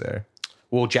works there.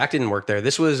 Well, Jack didn't work there.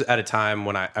 This was at a time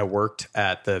when I worked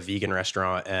at the vegan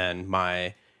restaurant, and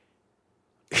my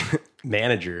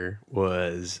manager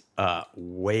was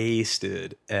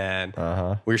wasted, and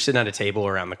we were sitting at a table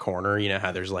around the corner. You know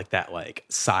how there's like that like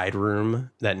side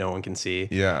room that no one can see.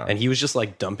 Yeah, and he was just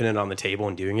like dumping it on the table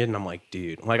and doing it, and I'm like,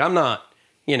 dude, like I'm not,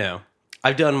 you know,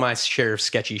 I've done my share of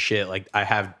sketchy shit. Like I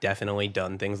have definitely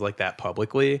done things like that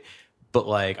publicly. But,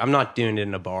 like, I'm not doing it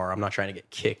in a bar. I'm not trying to get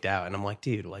kicked out. And I'm like,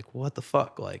 dude, like, what the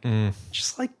fuck? Like,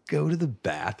 just, like, go to the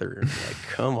bathroom. Like,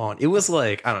 come on. It was,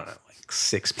 like, I don't know, like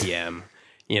 6 p.m.,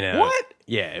 you know? What?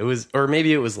 Yeah, it was, or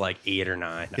maybe it was, like, 8 or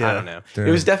 9. Yeah. I don't know. Damn.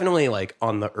 It was definitely, like,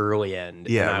 on the early end.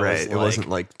 Yeah, right. It wasn't,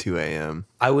 like, 2 a.m.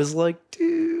 I was like,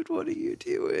 dude, what are you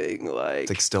doing? Like,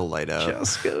 it's, like, still light out.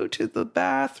 Just go to the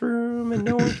bathroom and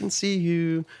no one can see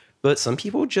you. But some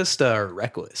people just are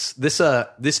reckless. This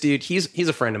dude, he's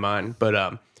a friend of mine,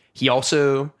 but he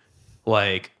also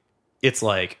like it's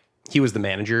like he was the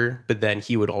manager, but then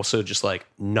he would also just like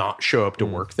not show up to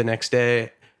work the next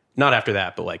day. Not after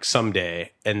that, but like someday,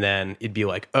 and then it'd be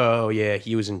like, oh yeah,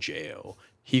 he was in jail.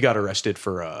 He got arrested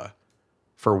for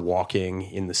walking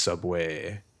in the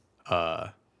subway,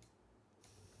 like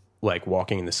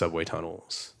walking in the subway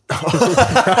tunnels.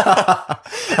 I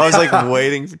was like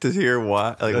waiting to hear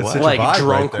what, like what, like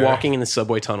drunk right walking in the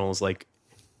subway tunnels, like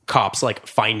cops like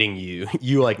finding you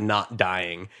like not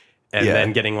dying, and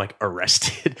then getting like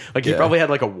arrested. Like he probably had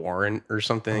like a warrant or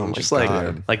something. Oh just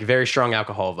God. like very strong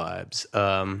alcohol vibes.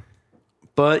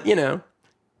 But you know,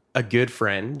 a good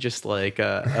friend, just like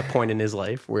a point in his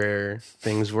life where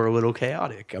things were a little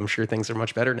chaotic. I'm sure things are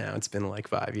much better now. It's been like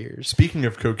 5 years. Speaking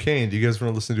of cocaine, do you guys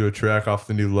want to listen to a track off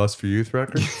the new Lust for Youth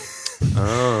record?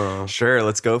 Oh, sure.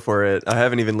 Let's go for it. I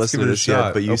haven't even listened to this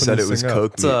yet, but you said it was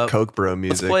Coke Bro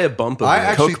music. Let's play a bump of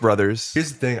it. Coke Brothers.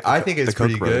 Here's the thing. I think it's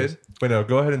pretty good. Wait, no,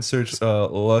 go ahead and search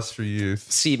Lust for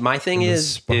Youth. See, my thing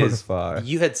is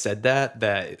you had said that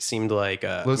it seemed like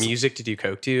music to do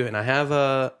coke to, and I have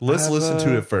a... Let's listen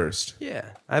to it first. Yeah,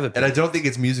 I have a... And I don't think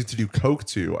it's music to do coke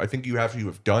to. I think you have to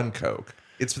have done coke.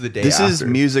 It's for the day This after. is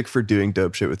music for doing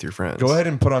dope shit with your friends. Go ahead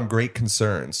and put on Great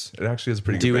Concerns. It actually has a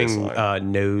pretty good baseline.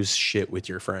 Nose shit with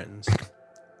your friends.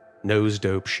 Nose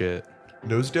dope shit.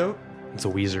 Nose dope? It's a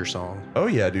Weezer song. Oh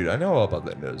yeah, dude. I know all about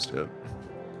that nose dope.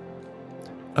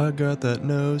 I got that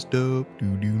nose dope.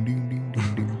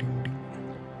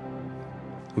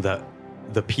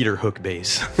 The Peter Hook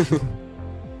bass.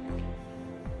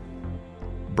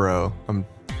 Bro, I'm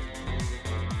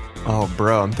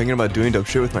thinking about doing dope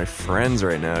shit with my friends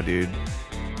right now, dude.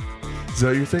 Is that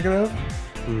what you're thinking of?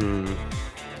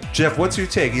 Jeff, what's your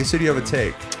take? You said you have a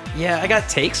take. Yeah, I got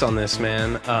takes on this,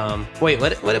 man. Wait,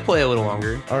 let it play a little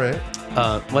longer. All right.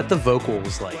 Let the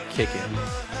vocals like kick in.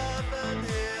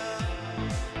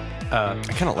 I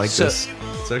kind of like this.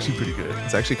 It's actually pretty good.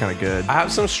 It's actually kind of good. I have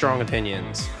some strong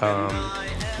opinions.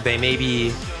 They may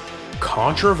be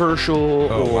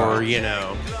controversial you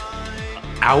know,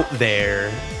 out there,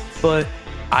 but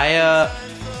I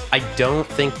don't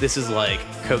think this is like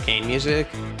cocaine music.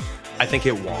 I think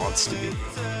it wants to be.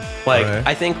 Like,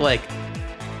 I think like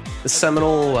the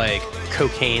seminal like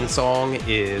cocaine song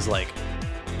is like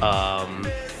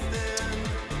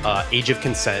Age of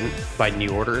Consent by New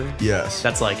Order. Yes.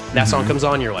 That's like, that song comes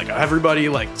on, you're like, everybody,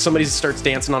 like, somebody starts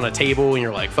dancing on a table, and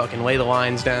you're like, fucking lay the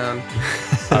lines down.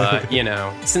 You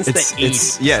know, since the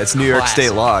 80s. It's New York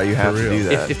State law. You have to do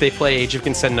that. If they play Age of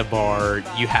Consent in a bar,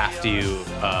 you have to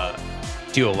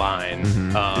do a line.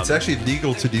 It's actually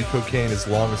legal to do cocaine as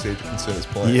long as Age of Consent is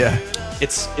playing. Yeah.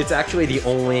 It's actually the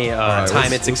only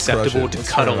time it's acceptable to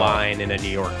cut a line in a New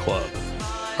York club.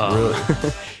 Really?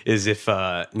 Is if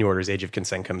New Order's Age of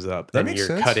Consent comes up, and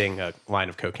you're cutting a line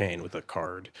of cocaine with a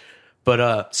card.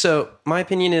 But so my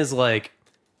opinion is like,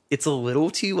 it's a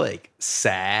little too like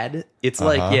sad. It's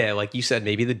like, yeah, like you said,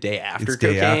 maybe the day after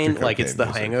cocaine, like it's the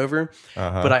music. Hangover.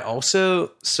 But I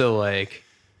also, so like,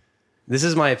 this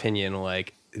is my opinion,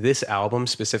 like this album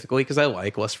specifically, because I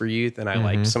like Lust for Youth, and I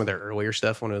liked some of their earlier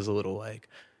stuff when it was a little like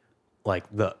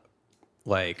the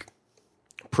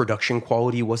production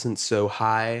quality wasn't so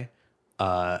high.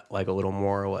 Like a little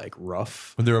more like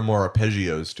rough. But there were more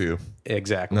arpeggios too.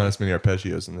 Exactly. Not as many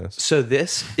arpeggios in this. So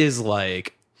this is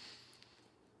like,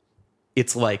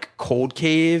 it's like Cold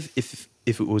Cave if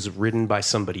it was written by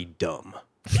somebody dumb.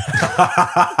 And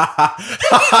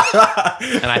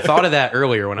I thought of that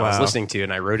earlier when I was listening to it,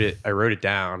 and I wrote it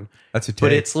down. That's a take.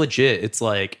 But it's legit. It's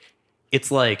like if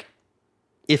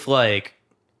like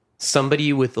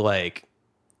somebody with like,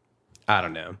 I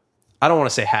don't know. I don't want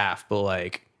to say half, but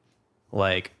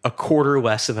like a quarter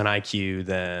less of an IQ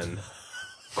than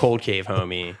Cold Cave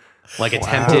Homie like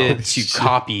attempted to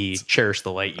copy Cherish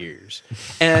the Light Years.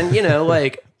 And, you know,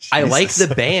 like, I like the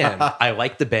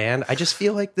band. I just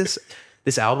feel like this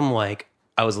album, like,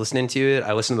 I was listening to it.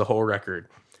 I listened to the whole record.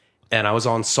 And I was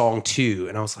on song 2,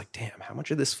 and I was like, damn, how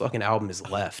much of this fucking album is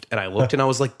left? And I looked, and I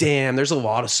was like, damn, there's a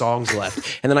lot of songs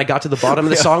left. And then I got to the bottom of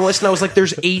the song list, and I was like,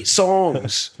 there's 8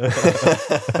 songs.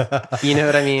 You know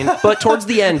what I mean? But towards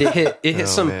the end, it hit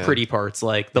some pretty parts.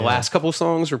 Like, the last couple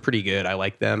songs were pretty good. I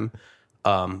like them.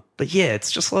 But yeah,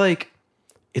 it's just like,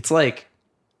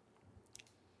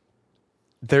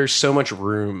 there's so much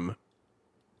room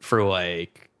for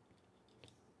like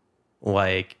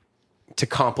to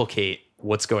complicate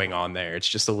what's going on there. It's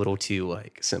just a little too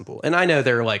like simple. And I know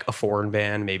they're like a foreign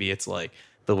band. Maybe it's like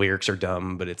the lyrics are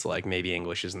dumb, but it's like maybe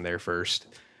English isn't their first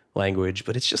language.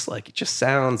 But it's just like, it just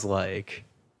sounds like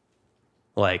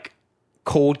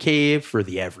Cold Cave for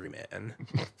the everyman.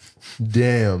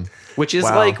 Damn. Which is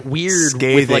like weird.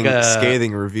 Scathing, with like a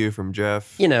scathing review from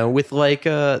Jeff. You know, with like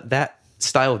that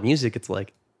style of music, it's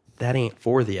like that ain't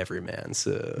for the everyman.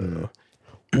 So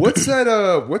What's that?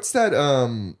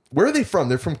 Where are they from?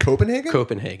 They're from Copenhagen?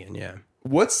 Copenhagen, yeah.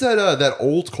 What's that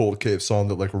old Cold Cave song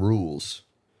that like rules?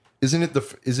 Is it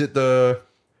the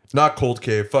not Cold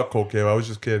Cave, fuck Cold Cave. I was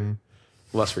just kidding.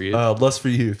 Lust for Youth. Lust for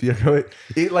Youth. Yeah,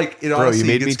 it like it. Bro, you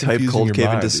made me gets type Cold Cave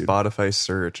into dude. Spotify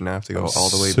search and I have to go all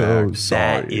the way so back.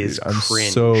 Sorry, that is I'm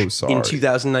cringe. so sorry. In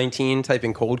 2019,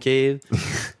 typing Cold Cave.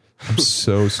 I'm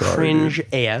so sorry. Cringe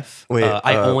dude. AF. Wait,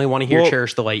 I only want to hear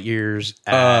Cherish the Light Years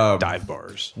at dive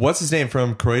bars. What's his name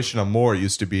from Croatian Amor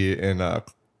used to be in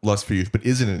Lust for Youth, but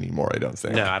isn't anymore, I don't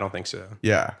think. No, I don't think so.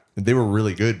 Yeah. They were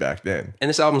really good back then. And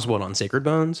this album's what, on Sacred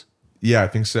Bones? Yeah, I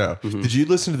think so. Did you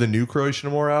listen to the new Croatian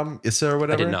Amor album, Issa or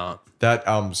whatever? I did not. That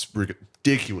album's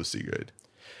ridiculously good.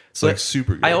 It's like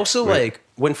super good. I also like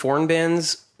when foreign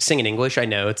bands sing in English, I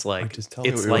know it's like just tell me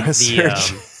it's what we like wanna the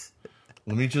search.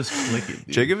 Let me just click it,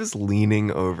 dude. Jacob is leaning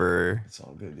over It's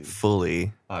all good, dude.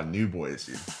 fully. New Boys,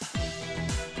 dude.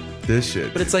 This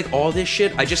shit. But it's like all this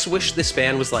shit. I just wish this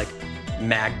band was like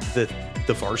Mag the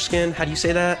Varskin. How do you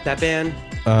say that? That band?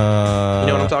 You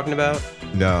know what I'm talking about?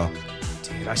 No.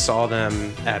 Dude, I saw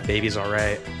them at Baby's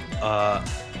Alright.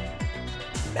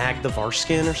 Mag the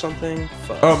Varskin or something?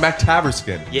 Fuck. Oh, Mac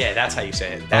Taverskin. Yeah, that's how you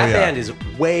say it. That yeah. band is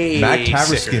way Mac sicker.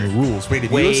 Taverskin rules. Wait, did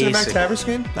you Way listen to Mac sicker.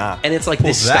 Taverskin? Nah. And it's like Pull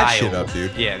this that style. shit up,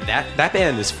 dude. Yeah, that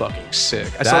band is fucking sick.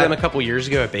 I saw That- them a couple years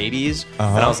ago at Baby's, and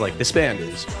I was like, this band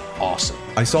is awesome.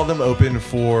 I saw them open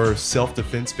for Self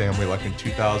Defense Family like in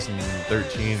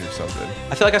 2013 or something.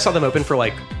 I feel like I saw them open for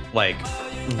like How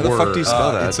the fuck do you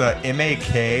spell that? It's a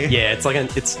M-A-K. yeah, it's like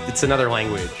it's another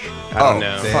language. I don't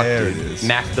know. There it is.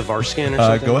 Mac the Varskin or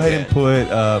something. Go ahead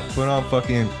Yeah. and put on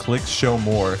fucking Click Show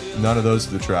More. None of those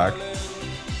to the track.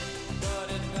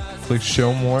 Click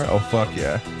Show More. Oh fuck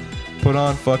yeah. Put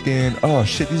on fucking. Oh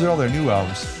shit, these are all their new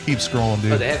albums. Keep scrolling,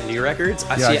 dude. Oh, they have new records.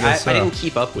 Yeah, I guess so. I didn't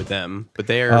keep up with them, but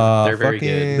they're very fucking-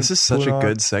 good. This is such Put a on-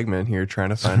 good segment here trying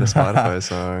to find a Spotify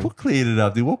song. We'll clean it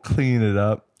up, dude. We'll clean it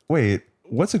up. Wait,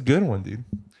 what's a good one, dude?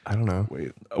 I don't know.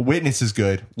 Wait, Witness is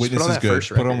good. Witness put on is that good. first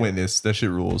Put on record. Witness. That shit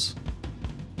rules.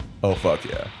 Oh fuck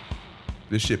yeah.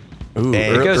 This shit. Ooh,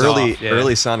 bang. It goes early off, yeah.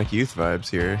 early Sonic Youth vibes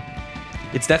here.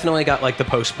 It's definitely got like the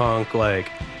post punk,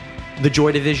 like the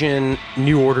Joy Division,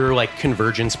 New Order, like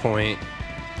Convergence Point.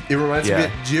 It reminds Yeah.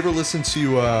 me. Did you ever listen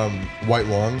to White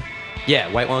Long? Yeah,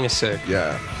 White Long is sick.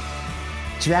 Yeah.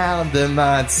 Drown the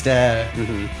monster.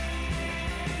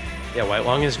 Yeah, White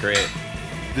Long is great.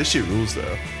 This shit rules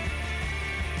though.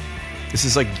 This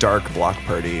is like dark block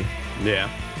party. Yeah.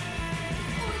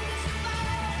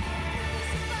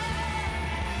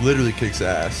 Literally kicks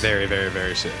ass. Very, very,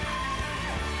 very sick.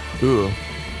 Ooh.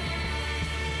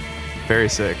 Very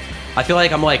sick. I feel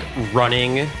like I'm like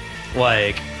running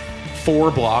like 4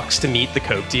 blocks to meet the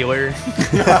Coke dealer.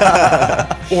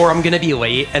 Or I'm gonna be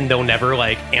late and they'll never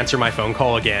like answer my phone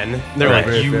call again. They're Oh, like,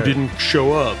 very you fair. didn't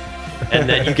show up. And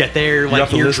then you get there, have like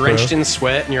to you're list, drenched bro. in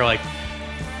sweat and you're like,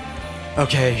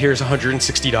 okay, here's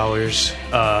 $160.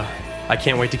 I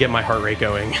can't wait to get my heart rate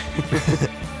going.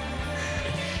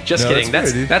 Just No, kidding.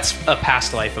 that's fair, dude. That's a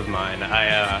past life of mine.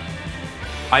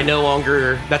 I no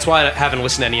longer. That's why I haven't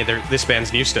listened to any of this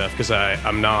band's new stuff, because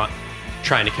I'm not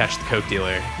trying to catch the Coke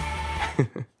dealer.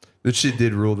 That shit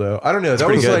did rule though. I don't know. That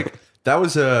pretty was good. like that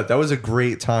was a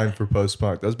great time for post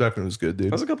punk. That was back when it was good, dude.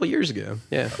 That was a couple years ago.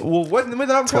 Yeah. Well, when did that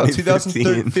album come out? 2015?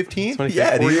 2015,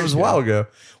 Yeah, dude, 4 it years was a while ago.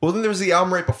 Well, then there was the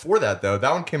album right before that, though.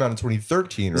 That one came out in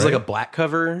 2013, It was right? like a black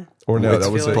cover. Or no, It's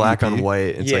that was feel a Black EP. on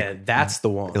white. It's yeah, like that's the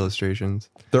one. illustrations.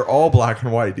 They're all black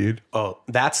and white, dude. Oh,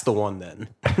 that's the one then.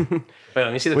 Wait,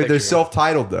 let me see the Wait, picture. they're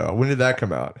self-titled, though. When did that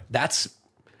come out? That's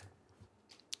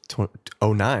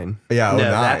 09. Yeah, 09.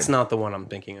 No, that's not the one I'm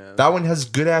thinking of. That one has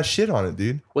good ass shit on it,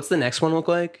 dude. What's the next one look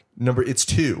like? It's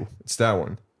 2. It's that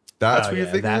one. That's what you're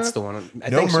thinking that's of? the one.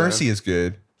 No Mercy is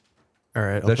good. All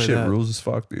right, that shit rules as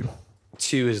fuck, dude.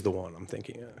 2 is the one I'm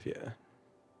thinking of. Yeah.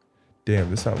 Damn,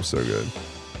 this sounds so good.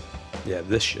 Yeah,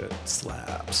 this shit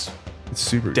slaps. It's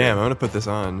super good. Damn, I'm gonna put this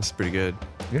on. It's pretty good.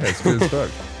 Yeah, it's good as fuck.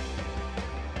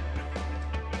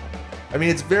 I mean,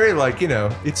 it's very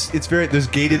it's very, there's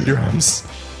gated drums.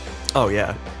 Oh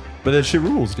yeah, but that shit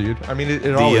rules, dude. I mean,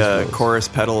 it always rules. Chorus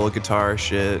pedal guitar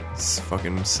shit. It's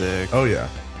fucking sick. Oh yeah.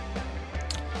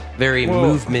 Very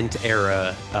movement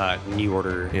era, New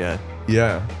Order. Yeah.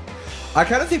 Yeah. I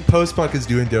kind of think post-punk is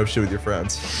doing dope shit with your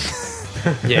friends.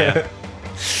 Yeah.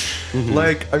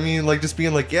 Like, I mean, like, just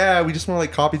being like, yeah, we just want to,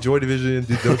 like, copy Joy Division and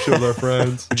do dope shit with our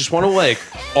friends. We just want to, like,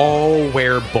 all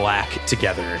wear black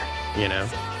together, you know?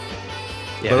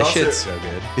 Yeah, but this also, shit's so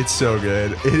good. It's so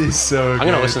good. It is so good. I'm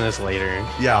going to listen to this later.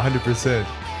 Yeah, 100%.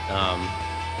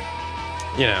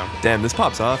 You know. Damn, this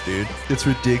pops off, dude. It's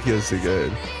ridiculously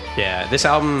good. Yeah, this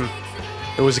album,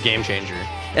 it was a game changer.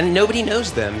 And nobody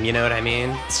knows them, you know what I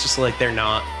mean? It's just like they're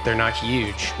not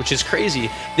huge, which is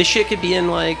crazy. This shit could be in,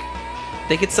 like,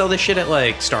 they could sell this shit at,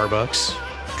 like, Starbucks.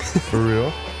 For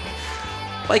real?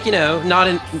 Like, you know,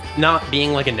 not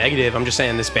being like a negative. I'm just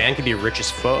saying this band could be rich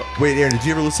as fuck. Wait, Aaron, did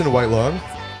you ever listen to White Lung?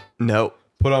 No.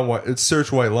 Put on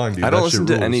search White Lung, dude. I don't listen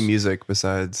to any music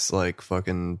besides like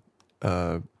fucking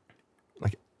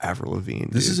like Avril Lavigne.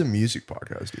 This is a music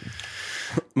podcast, dude.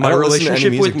 My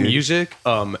relationship with music,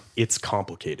 it's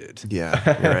complicated.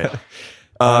 Yeah, you're right.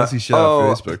 Honestly, shit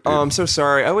on Facebook, dude. I'm so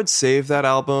sorry. I would save that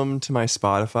album to my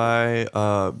Spotify,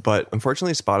 but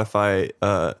unfortunately, Spotify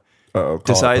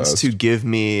decides to give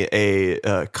me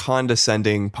a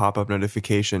condescending pop-up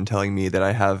notification telling me that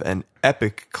I have an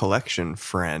epic collection,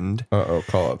 friend.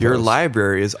 Call it. Your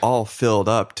library is all filled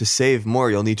up. To save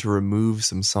more, you'll need to remove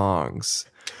some songs.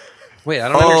 Wait, I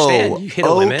don't understand. You hit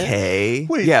a limit? Okay.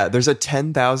 Wait. Yeah, there's a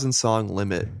 10,000 song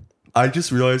limit. I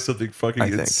just realized something fucking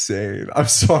insane. I'm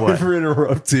sorry for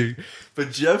interrupting,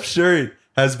 but Jeff Shirt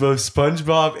has both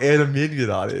SpongeBob and a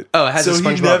Minion on it. Oh, it has a SpongeBob so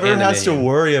he never and a has to Minion.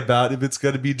 worry about if it's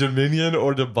going to be Dominion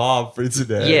or DeBob for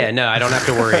today. Yeah, no, I don't have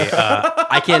to worry.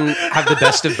 I can have the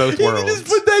best of both worlds. You can just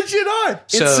put that shit on.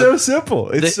 So it's so simple.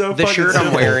 It's so the fucking shirt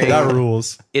simple. I'm wearing. That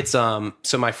rules. It's so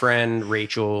my friend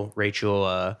Rachel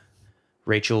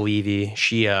Levy,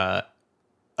 she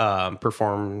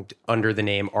performed under the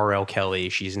name R.L. Kelly.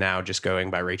 She's now just going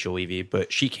by Rachel Levy,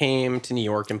 but she came to New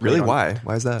York and played Really? Why?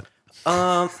 Why is that?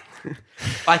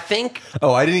 I think.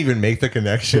 Oh, I didn't even make the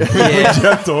connection. Yeah.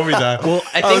 Jeff told me that. Well,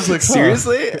 I think was like,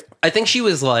 Seriously? I think she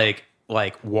was like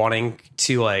wanting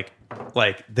to like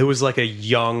there was like a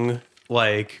young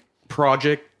like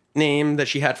project name that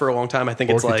she had for a long time. I think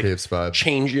it's like Tapes vibe.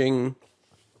 changing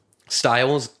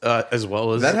styles as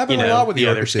well as That happened a lot with the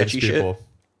other sketchy people. shit.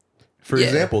 For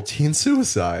example, Teen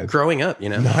Suicide. Growing up, you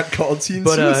know, Not called Teen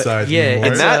Suicide yeah,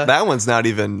 anymore. And that one's not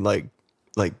even like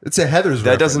It's a Heather's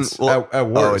that reference doesn't well, at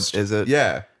worst. is it?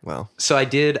 Yeah. Well, So I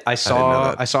know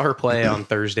saw that. her play on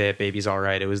Thursday at Baby's All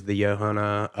Right. It was the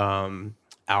Johanna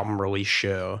album release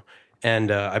show.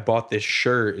 And I bought this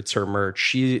shirt. It's her merch.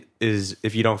 She is,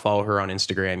 if you don't follow her on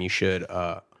Instagram, you should.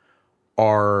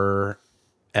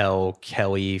 RL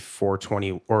Kelly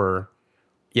 420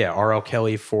 RL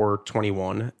Kelly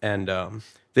 421. And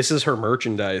this is her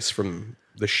merchandise from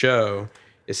the show.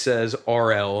 It says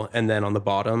RL, and then on the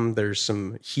bottom there's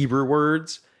some Hebrew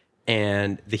words.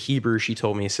 And the Hebrew, she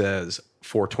told me, says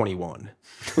 421.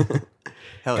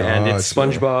 hell yeah. And it's it's cool.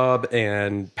 SpongeBob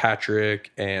and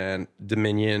Patrick and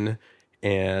Dominion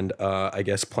and I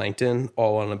guess Plankton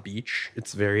all on a beach.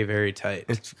 It's very, very tight.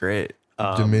 It's great.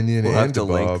 Dominion We'll have and to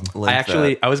DeBob.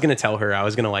 link I was going to tell her, I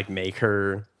was going to like make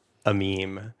her a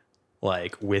meme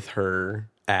like with her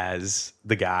as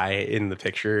the guy in the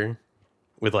picture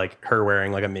with like her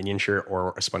wearing like a Minion shirt or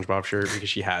a SpongeBob shirt because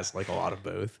she has like a lot of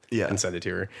both. Yeah. And send it to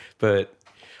her. But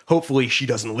hopefully she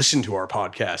doesn't listen to our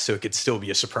podcast, so it could still be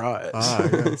a surprise.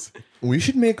 Yes. We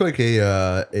should make like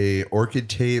a Orchid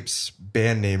Tapes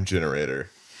band name generator.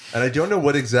 And I don't know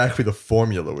what exactly the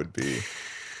formula would be.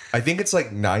 I think it's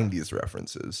like 90s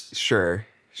references. Sure.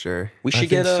 We should think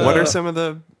get so. What are some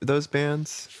of those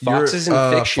bands? Foxes in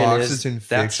Fiction. Foxes in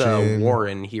That's Fiction.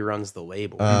 Warren. He runs the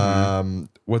label.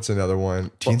 What's another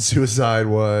one? Teen Suicide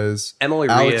was Emily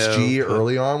Alex Rio G. put-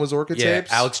 Early on was Orchid yeah,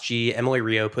 Tapes. Alex G. Emily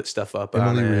Rio put stuff up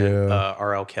Emily on Rio. it.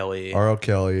 R.L. Kelly. R.L.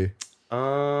 Kelly.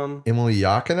 Emily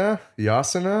Yasina.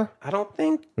 I don't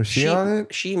think Was she on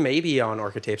it? She may be on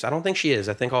Orchid Tapes. I don't think she is.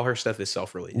 I think all her stuff is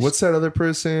self-released. What's that other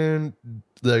person?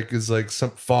 Like is like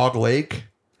some Fog Lake.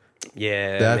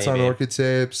 Yeah, That's maybe. on Orchid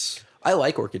Tapes. I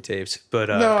like Orchid Tapes, but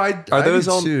no, are those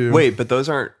do all? too. Wait, but those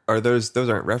aren't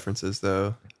references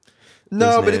though.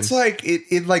 No, but it's like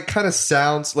it like kind of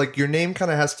sounds like your name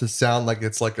kind of has to sound like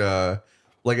it's like a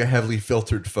heavily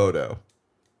filtered photo.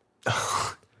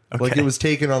 Okay. Like it was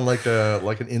taken on like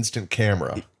an instant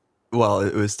camera. Well,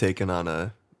 it was taken on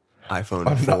a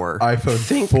iPhone 4.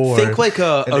 iPhone 4. Think like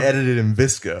and edited in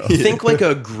VSCO. Think like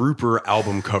a grouper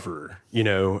album cover,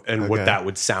 and what that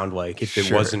would sound like if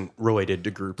it wasn't related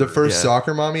to grouper. The first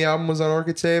Soccer Mommy album was on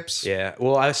Orchid Tapes. Yeah.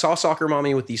 Well, I saw Soccer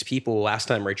Mommy with these people last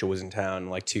time Rachel was in town,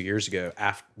 like 2 years ago,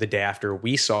 the day after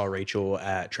we saw Rachel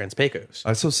at Trans-Pecos.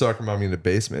 I saw Soccer Mommy in the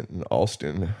basement in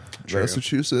Austin,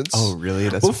 Massachusetts. Oh, really?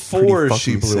 That's before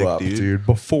she blew sick, up, dude.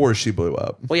 Before she blew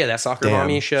up. Well, yeah, that Soccer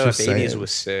Mommy show at Babies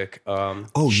was sick.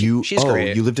 She's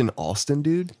great. You lived in Austin,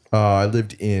 dude? I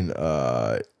lived in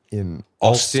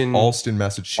Austin,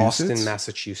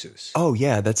 Massachusetts. Oh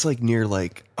yeah, that's like near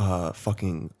like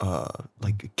fucking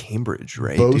like Cambridge,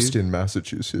 right? Boston, dude?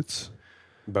 Massachusetts.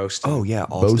 Boston. Oh yeah,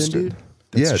 Austin, dude.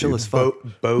 That's chill as fuck.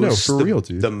 No, for real,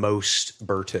 dude. The most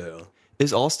Berto.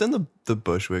 Is Austin the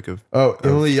Bushwick of? Oh,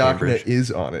 Emily Yakina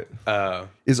is on it.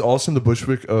 Is Austin the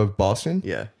Bushwick of Boston?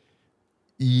 Yeah.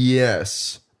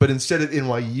 Yes, but instead of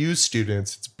NYU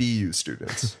students, it's BU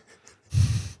students.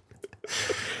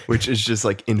 Which is just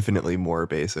like infinitely more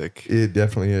basic. It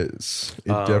definitely is. It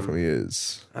definitely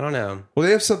is. I don't know. Well,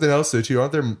 they have something else though too,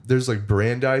 aren't there? There's like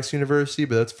Brandeis University,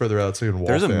 but that's further out. It's like in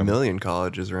Waltham. There's a million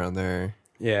colleges around there.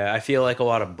 Yeah, I feel like a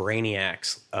lot of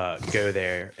brainiacs go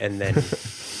there, and then a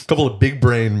couple of big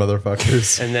brain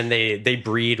motherfuckers, and then they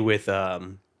breed with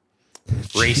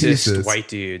racist white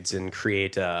dudes and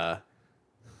create the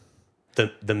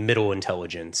middle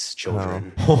intelligence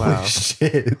children. Oh, holy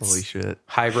shit! Holy shit!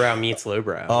 Highbrow meets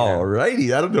lowbrow.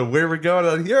 Alrighty, I don't know where we're going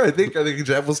on here. I think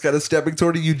Jeff was kind of stepping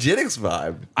toward a eugenics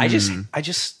vibe. I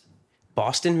just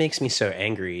Boston makes me so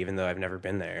angry, even though I've never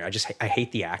been there. I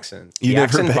hate the accent. You've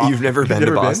never been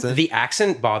to Boston? The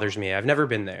accent bothers me. I've never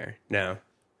been there. No,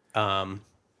 I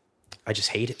just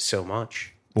hate it so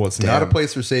much. Well, it's not a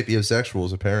place for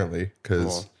sapiosexuals, apparently,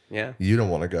 because you don't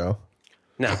want to go.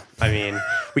 No, I mean,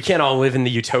 we can't all live in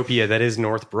the utopia that is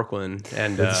North Brooklyn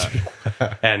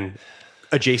and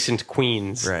adjacent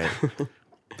Queens. Right.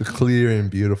 The clear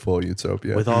and beautiful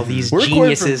utopia. With all these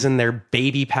geniuses and their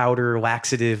baby powder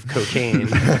laxative cocaine.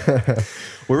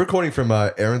 We're recording from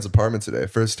Aaron's apartment today.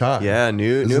 First time. Yeah,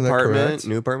 new apartment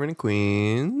in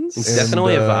Queens. It's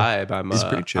definitely a vibe. It's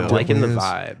pretty chill. I'm liking the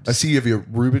vibes. I see you have your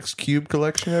Rubik's Cube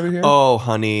collection over here. Oh,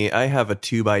 honey, I have a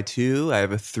 2x2. I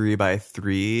have a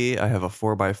 3x3. I have a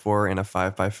 4x4 and a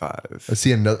 5x5. I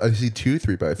see two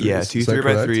 3x3s. Yeah, two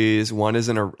 3x3s. One is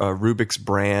in a Rubik's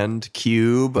brand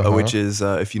cube, which is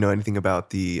if you know anything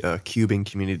about the cubing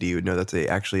community, you would know that's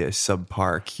actually a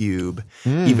subpar cube,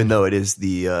 even though it is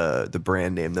the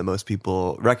brand name that most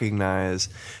people recognize.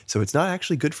 So it's not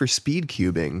actually good for speed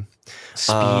cubing.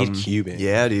 Cubing.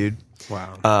 Yeah, dude.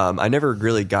 Wow. I never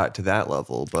really got to that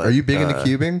level, but are you big into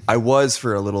cubing? I was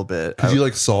for a little bit. Could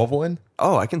you solve one?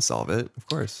 Oh, I can solve it, of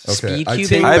course. Okay. Speed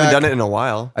cubing? I haven't done it in a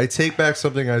while. I take back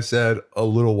something I said a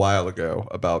little while ago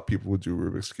about people who do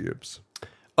Rubik's Cubes.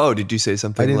 Oh, did you say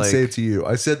something? I didn't say it to you.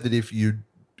 I said that if you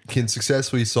can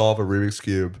successfully solve a Rubik's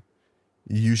Cube,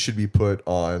 you should be put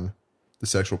on the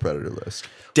sexual predator list.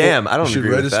 Damn, I don't agree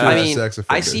with that. I mean,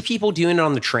 I see people doing it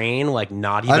on the train, like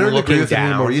not even looking down. I don't agree with it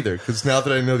anymore either, because now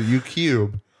that I know that you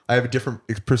cube, I have a different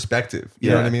perspective. You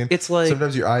know what I mean? It's like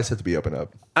sometimes your eyes have to be open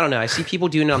up. I don't know. I see people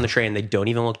doing it on the train. They don't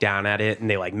even look down at it, and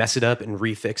they mess it up and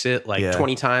refix it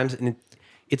 20 times, and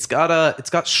it's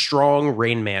got strong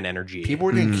Rain Man energy. People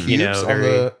were doing cubes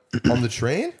on the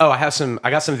train. Oh, I got some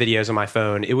videos on my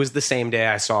phone. It was the same day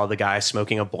I saw the guy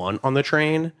smoking a blunt on the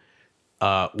train.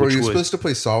 Bro, you're supposed to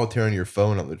play solitaire on your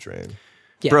phone on the train.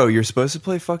 Yeah. Bro, you're supposed to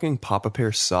play fucking Papa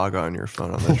Bear Saga on your phone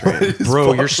on the train.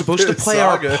 Bro, you're supposed to play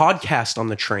our podcast on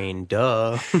the train.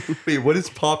 Duh. Wait, what is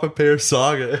Papa Bear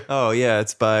Saga? Oh yeah,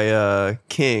 it's by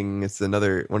King. It's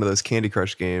another one of those Candy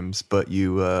Crush games, but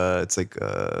it's like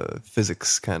a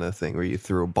physics kind of thing where you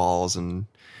throw balls and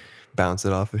bounce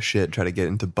it off of shit, try to get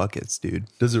into buckets, dude.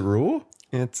 Does it rule?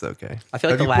 It's okay. I feel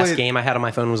like the last game I had on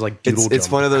my phone was Doodle Jump. It's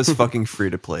one of those fucking free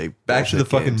to play. Back to the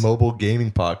fucking mobile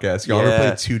gaming podcast. Y'all ever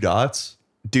played Two Dots?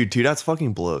 Dude, Two Dots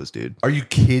fucking blows, dude. Are you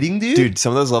kidding, dude? Dude,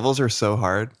 some of those levels are so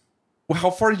hard. Well, how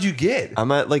far did you get?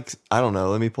 I'm at I don't know.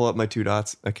 Let me pull up my Two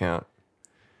Dots account.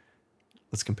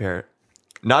 Let's compare it.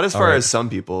 Not as far as some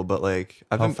people, but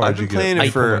I've been playing it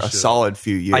for a solid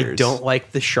few years. I don't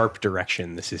like the sharp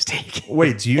direction this is taking.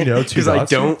 Wait, do you know Two Dots? Because I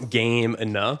don't game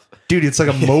enough. Dude, it's like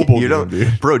a mobile game,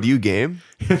 dude. Bro, do you game?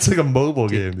 It's like a mobile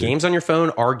game, dude. Games on your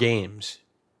phone are games.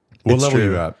 What level are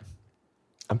you at?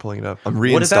 I'm pulling it up. I'm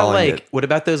reinstalling it. What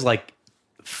about those like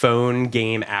phone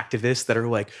game activists that are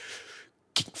like,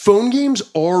 phone games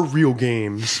are real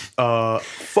games.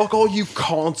 Fuck all you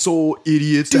console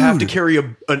idiots that have to carry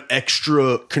an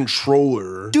extra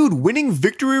controller. Dude, winning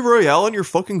Victory Royale on your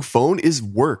fucking phone is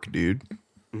work, dude.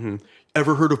 Mm-hmm.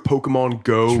 Ever heard of Pokemon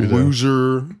Go,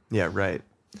 loser? Yeah, right.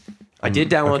 I did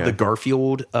download the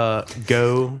Garfield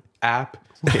Go app.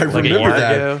 I remember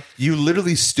that. Ago. You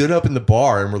literally stood up in the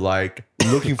bar and were like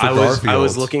looking for Garfield. I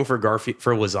was looking for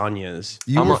lasagnas.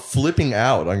 You were flipping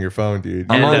out on your phone, dude.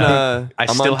 I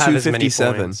still have as many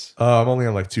points. I'm only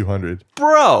on like 200.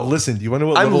 Bro, listen, do you want to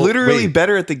know what I'm literally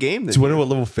better at the game than do you want to know what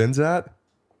level Finn's at?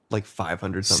 Like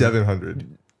 500 something.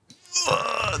 700.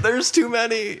 There's too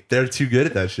many. They're too good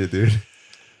at that shit, dude.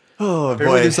 Oh,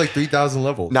 apparently boy. There's like 3,000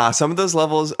 levels. Nah, some of those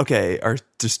levels, are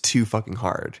just too fucking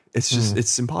hard. It's just,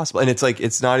 it's impossible. And it's like,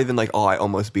 it's not even like, oh, I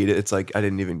almost beat it. It's like, I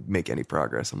didn't even make any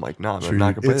progress. I'm like, no, I'm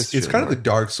not going to play this shit. It's kind of the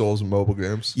Dark Souls of mobile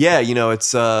games. Yeah,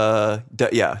 it's,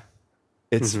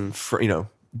 It's,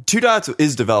 Two Dots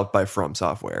is developed by From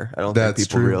Software. I don't think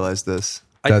people realize this.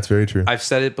 That's very true. I've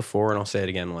said it before and I'll say it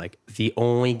again. Like, the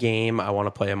only game I want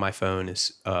to play on my phone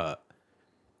is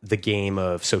the game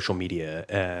of social media.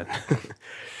 And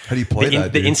how do you play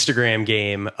that? The Instagram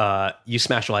game, you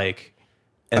smash like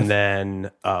and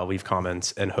then leave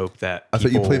comments and hope that I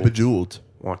thought you played Bejeweled.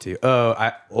 Want to?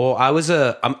 I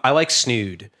like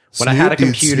Snood. When I had a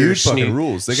computer, Snood fucking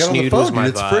rules. They got on the phone, dude.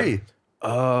 It's free.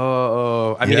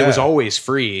 Oh, I mean, it was always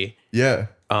free. Yeah.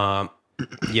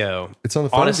 It's on the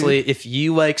phone. Honestly, if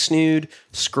you like Snood,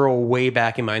 scroll way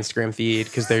back in my Instagram feed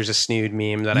because there's a Snood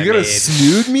meme that I made. You got a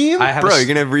Snood meme? Bro,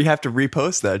 you're going to have to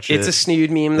repost that shit. It's a Snood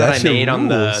meme that I made on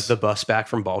the bus back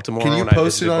from Baltimore. Can you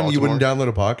post it on Baltimore? You wouldn't download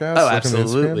a podcast? Oh,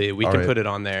 absolutely. We can put it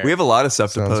on there. We have a lot of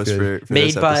stuff to post for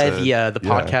made by the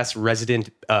podcast resident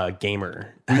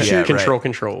gamer.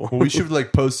 Control. Well, we should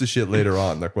like post the shit later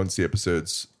on, like once the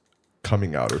episode's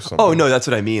coming out or something. Oh no, that's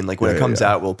what I mean. Like when it comes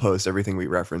out, we'll post everything we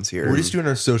reference here. We're just doing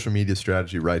our social media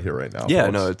strategy right here, right now. Yeah,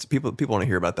 folks. no, it's people want to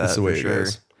hear about that. That's the way it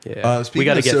is. Yeah,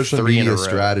 speaking of social media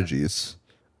strategies,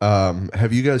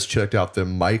 have you guys checked out the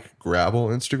Mike Gravel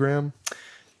Instagram?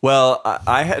 Well,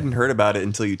 I hadn't heard about it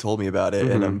until you told me about it,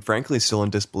 and I'm frankly still in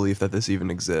disbelief that this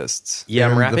even exists. Yeah,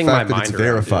 I'm wrapping my mind around it. It's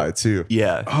verified too.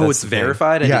 Yeah. Oh, it's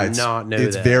verified? I did not know that.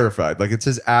 It's verified. Like it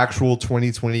says actual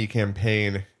 2020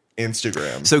 campaign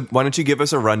Instagram. So why don't you give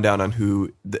us a rundown on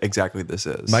who exactly this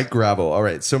is? Mike Gravel. All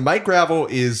right. So Mike Gravel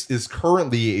is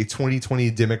currently a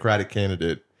 2020 Democratic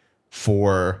candidate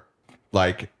for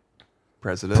like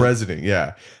president.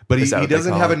 Yeah. But he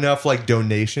doesn't have enough like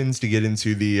donations to get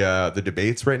into the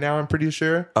debates right now, I'm pretty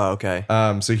sure. Oh, okay.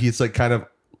 So he's like kind of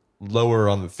lower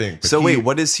on the thing. But so wait,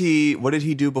 what did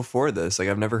he do before this? Like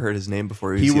I've never heard his name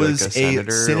before. He was like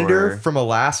a senator from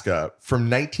Alaska from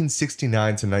 1969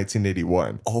 to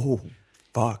 1981. Oh,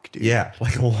 fuck, dude. Yeah,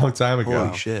 like a long time ago.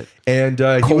 Holy shit. And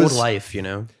cold life, you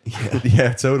know?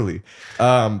 Yeah, totally.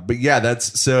 But yeah,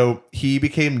 so he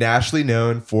became nationally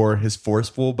known for his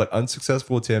forceful but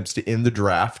unsuccessful attempts to end the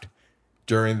draft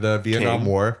during the Vietnam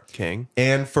War.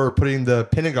 And for putting the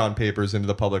Pentagon Papers into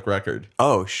the public record.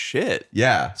 Oh shit.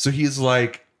 Yeah. So he's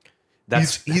like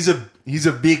he's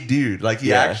a big dude. Like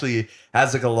he actually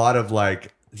has like a lot of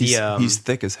like he's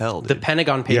thick as hell, dude. The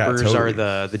Pentagon Papers are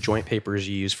the joint papers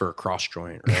you use for a cross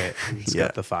joint, right? It's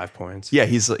got the 5 points. Yeah,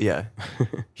 he is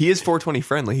 420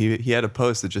 friendly. He had a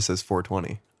post that just says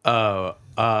 420. Oh,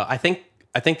 I think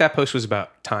that post was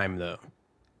about time though.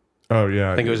 Oh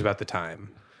yeah. I think it was about the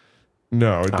time.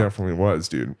 No, it definitely was,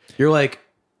 dude. You're like,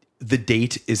 the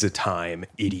date is a time,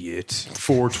 idiot.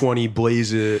 420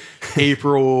 blaze it.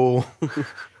 April.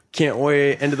 Can't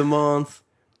wait. End of the month.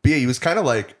 But yeah, he was kind of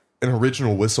like an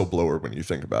original whistleblower when you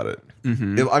think about it.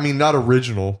 I mean, not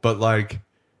original, but like,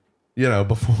 you know,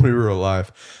 before we were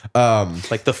alive.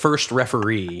 Like the first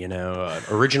referee,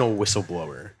 original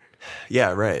whistleblower.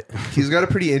 Yeah, right. He's got a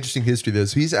pretty interesting history though.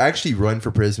 So he's actually run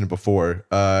for president before.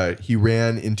 He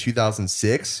ran in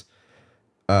 2006.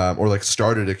 Or like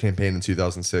started a campaign in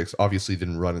 2006. Obviously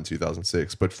didn't run in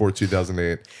 2006, but for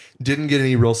 2008, didn't get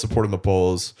any real support in the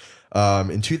polls.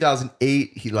 In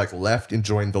 2008, he like left and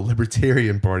joined the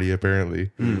Libertarian Party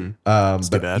apparently.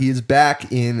 But he is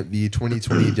back in the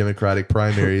 2020 Democratic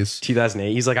primaries.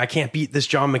 2008, he's like, I can't beat this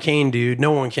John McCain dude.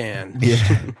 No one can.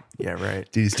 Yeah. Yeah,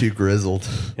 right. Dude, he's too grizzled.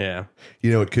 Yeah.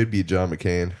 You know, it could be John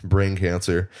McCain, brain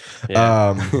cancer.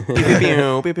 Yeah.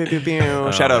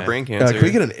 Shout out brain cancer. Can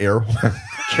we get an air horn?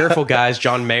 Careful, guys.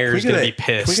 John Mayer's going to be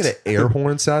pissed. Can we get an air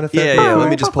horn sound effect? Yeah.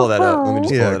 Let me just pull that up.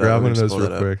 Grab one of those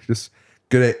real quick. Just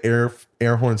Good at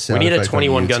air horn sound. We need a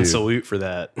 21 gun salute for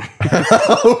that.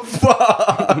 Oh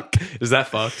fuck! Is that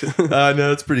fucked?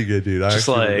 No, it's pretty good, dude. Just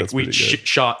like we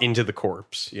shot into the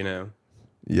corpse, you know.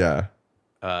 Yeah.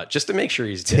 Just to make sure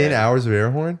he's dead. 10 hours of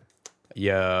air horn.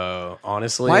 Yo,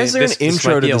 honestly, why is there an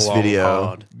intro to this video?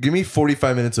 Pod. Give me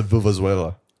 45 minutes of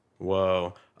Vuvuzuela.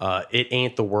 Whoa, it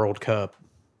ain't the World Cup.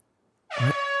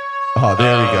 Oh,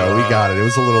 there we go. We got it. It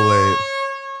was a little late.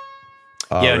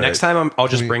 Yeah, right. Next time I'll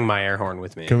just bring my air horn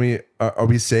with me. Can we? Are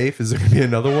we safe? Is there gonna be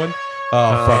another one?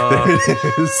 Oh fuck! There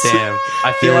it is. Damn,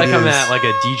 I feel like I'm at like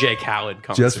a DJ Khaled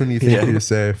concert. Just when you think you're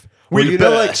safe. Well, you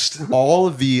know, like all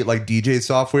of the like DJ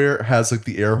software has like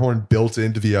the air horn built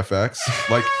into the FX,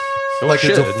 like a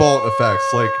default effects.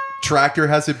 Like Tractor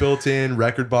has it built in,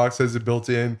 Record Box has it built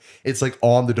in. It's like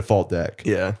on the default deck.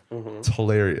 Yeah, it's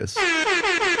hilarious.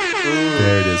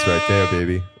 There it is, right there,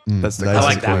 baby. That's the nice. I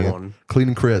like that one, clean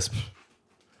and crisp.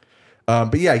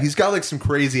 But yeah, he's got like some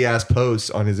crazy ass posts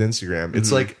on his Instagram.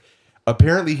 It's like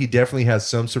apparently he definitely has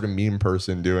some sort of meme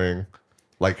person doing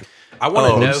like. I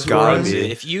want to know who runs it.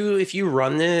 If you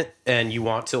run it and you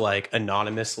want to like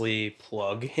anonymously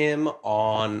plug him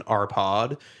on our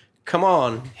pod, come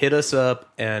on, hit us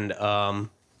up and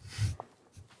I'm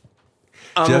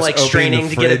Jeff's like straining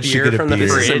to get a beer from the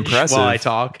fridge while I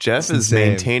talk. Jeff is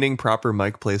maintaining proper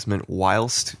mic placement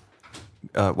whilst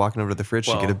walking over to the fridge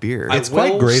to get a beer. It's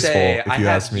quite graceful. If you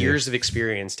ask me. I have years of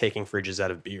experience taking fridges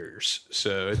out of beers,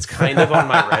 so it's kind of on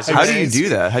my resume. How do you do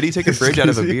that? How do you take a fridge out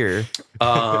of a beer?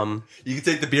 You can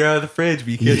take the beer out of the fridge, but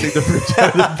you can't take the fridge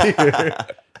out of the beer.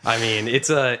 I mean,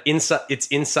 it's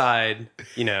inside.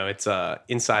 You know, it's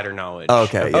insider knowledge.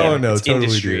 Okay. Yeah. Oh no, totally,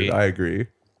 industry. Dude. I agree.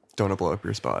 Don't want to blow up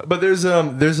your spot. But there's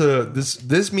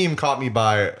this meme caught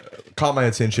my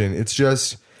attention. It's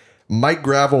just Mike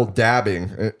Gravel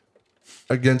dabbing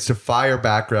against a fire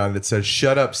background that says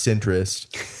 "Shut up,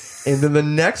 centrist," and then the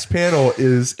next panel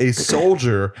is a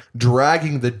soldier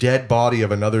dragging the dead body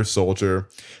of another soldier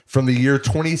from the year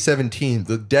 2017.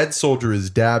 The dead soldier is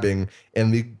dabbing,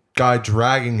 and the guy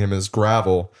dragging him is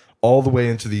Gravel all the way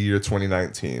into the year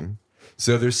 2019.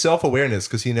 So there's self-awareness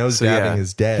because he knows dabbing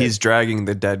is dead. He's dragging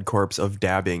the dead corpse of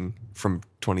dabbing from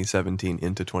 2017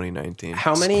 into 2019.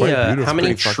 How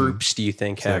many troops do you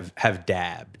think have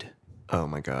dabbed? Oh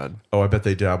my god! Oh, I bet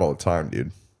they dab all the time,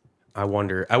 dude. I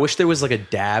wonder. I wish there was like a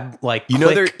dab, like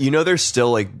they're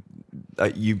still like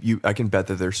I can bet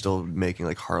that they're still making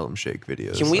like Harlem Shake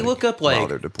videos. Can we look up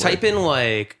like type in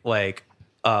like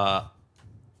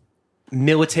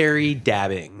military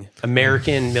dabbing,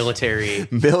 American military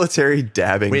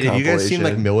dabbing. Wait, have you guys seen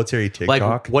like military TikTok?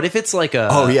 Like, what if it's like a?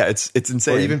 Oh yeah, it's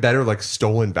insane. Or even better, like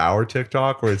stolen Valor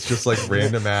TikTok, where it's just like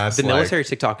random ass. The military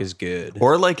TikTok is good.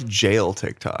 Or like jail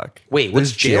TikTok. Wait,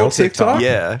 what's jail TikTok?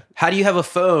 Yeah. How do you have a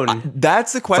phone?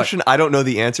 That's the question like, I don't know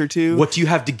the answer to. What do you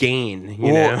have to gain?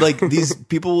 You know? Like these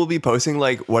people will be posting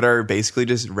like what are basically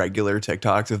just regular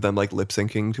TikToks of them like lip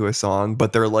syncing to a song,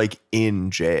 but they're like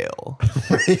in jail.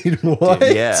 Wait, what?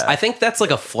 Dude, yeah. I think that's like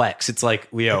a flex. It's like,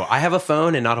 yo, I have a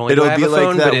phone, and not only do I have a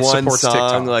phone, but it supports song,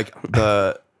 TikTok. Like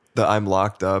the I'm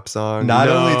locked up song. Not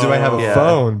only do I have a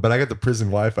phone, but I got the prison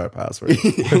Wi-Fi password.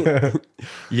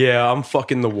 Yeah, I'm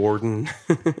fucking the warden.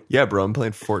 Yeah, bro, I'm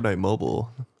playing Fortnite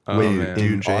Mobile. Wait,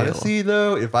 dude, honestly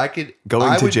though, if I could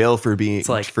to jail for being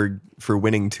like, for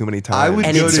winning too many times. I would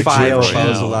go to jail if I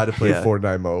was allowed to play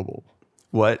Fortnite Mobile.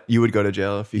 What? You would go to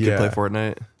jail if you could play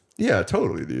Fortnite? Yeah,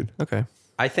 totally, dude. Okay.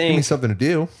 I think give me something to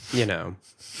do. You know,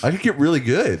 I could get really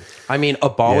good. I mean,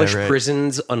 abolish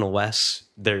prisons unless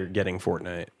they're getting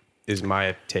Fortnite is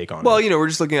my take on it. Well, you know, we're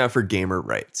just looking out for gamer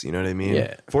rights. You know what I mean?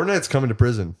 Yeah. Fortnite's coming to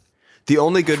prison. The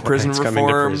only good prison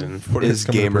reform is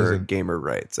gamer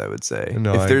rights, I would say.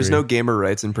 No, if there's no gamer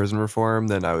rights in prison reform,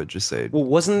 then I would just say, well,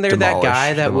 wasn't there that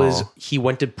guy that was, he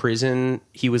went to prison,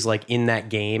 he was like in that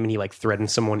game and he like threatened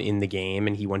someone in the game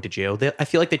and he went to jail. I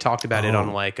feel like they talked about it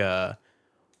on like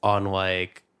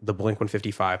the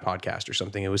Blink-155 podcast or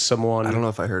something. It was someone, I don't know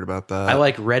if I heard about that. I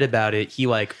like read about it. He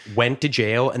like went to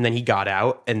jail and then he got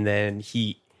out and then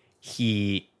he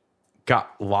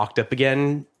got locked up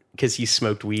again because he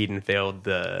smoked weed and failed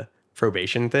the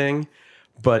probation thing.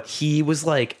 But he was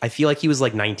like, I feel like he was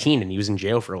like 19 and he was in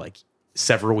jail for like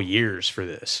several years for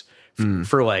this,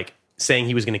 for like saying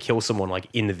he was going to kill someone like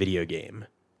in the video game.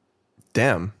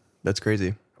 Damn, that's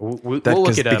crazy. We'll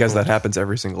look it up. Because that happens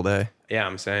every single day. Yeah,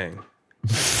 I'm saying.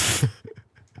 It's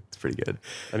pretty good.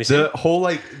 Let me see. The whole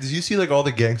like, did you see like all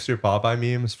the gangster Popeye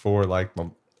memes for like?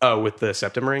 Oh, with the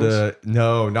septum rings?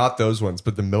 No, not those ones,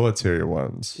 but the military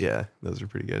ones. Yeah, those are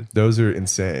pretty good. Those are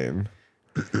insane.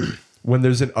 when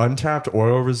there's an untapped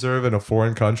oil reserve in a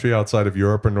foreign country outside of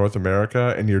Europe or North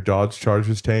America, and your Dodge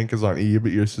Charger's tank is on E,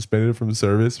 but you're suspended from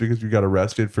service because you got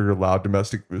arrested for your loud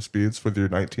domestic disputes with your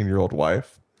 19-year-old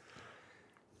wife.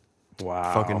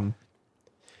 Wow. Fucking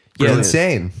it's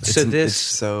insane.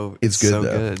 So it's good so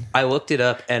though. good. I looked it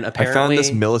up, and apparently I found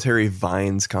this military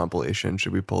vines compilation.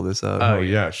 Should we pull this up? Oh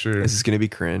yeah, sure. This is gonna be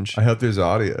cringe. I hope there's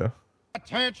audio.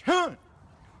 Attention!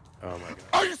 Oh my god.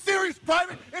 Are you serious,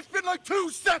 Private? It's been like 2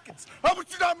 seconds. How would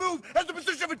you not move as a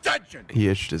position of attention? He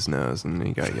itched his nose and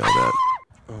he got yelled at.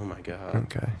 Oh my god.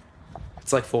 Okay.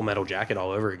 It's like Full Metal Jacket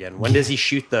all over again. When does he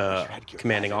shoot the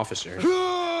commanding officer?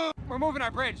 We're moving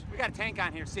our bridge. We got a tank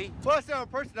on here, see? Plus, I'm a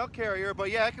personnel carrier, but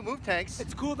yeah, I can move tanks.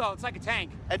 It's cool, though. It's like a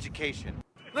tank. Education.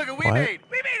 Look at What? we made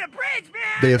a bridge, man!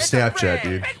 They have It's a Snapchat, bridge.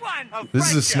 dude. Big one!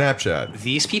 This is a Snapchat.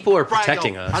 These people are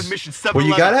protecting On us. mission 7 Well,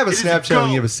 you gotta have a Snapchat when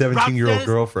you have a 17-year-old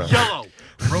girlfriend. Yellow.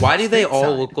 Why do they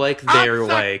all look like they're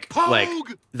like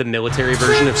the military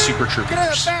version of Super Get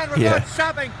out of Troopers? the van, we're Yeah. going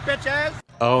shopping, bitch ass.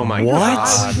 Oh my What?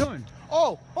 god. doing?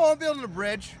 Oh, I'm building a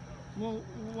bridge. Well,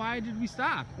 why did we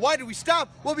stop? Why did we stop?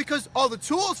 Well, because all the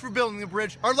tools for building the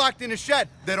bridge are locked in a shed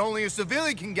that only a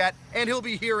civilian can get, and he'll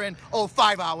be here in,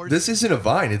 5 hours. This isn't a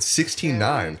Vine. It's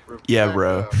 16:9. Yeah,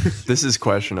 bro. This is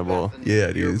questionable.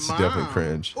 Yeah, dude. This is definitely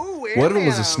cringe. One of them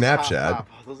was a Snapchat.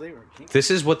 This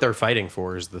is what they're fighting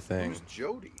for is the thing.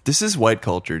 Jody. This is white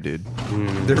culture, dude.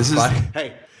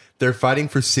 They're fighting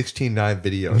for 16:9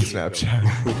 video on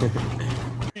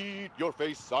Snapchat. Beat your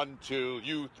face until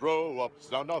you throw up.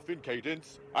 Sound off in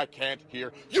cadence. I can't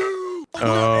hear you.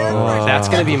 Oh, that's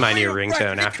gonna be my new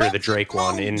ringtone after the Drake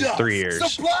one in 3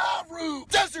 years. Supply route,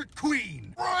 Desert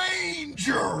Queen,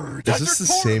 Ranger. Is this the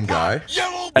same guy?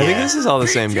 I think this is all the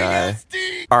same guy.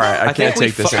 All right, I can't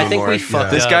take this I think anymore. we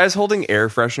fucked This up. guy's holding air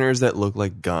fresheners that look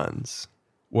like guns.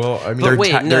 Well, I mean, But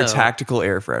wait, They're no. tactical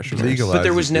air fresheners. Legalized But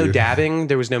there was it, no dude. dabbing.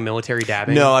 There was no military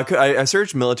dabbing. No, I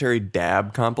searched military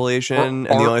dab compilation, and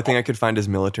the Or- only thing I could find is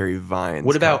military vines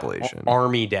What about compilation.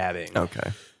 army dabbing?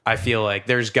 Okay. I feel like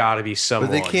there's got to be someone.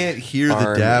 But they can't hear the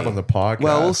Army. dab on the podcast.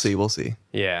 Well, we'll see. We'll see.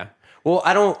 Yeah. Well,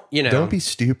 I don't. Don't be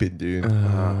stupid, dude.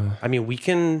 I mean, we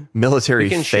can. Military We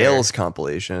can fails share.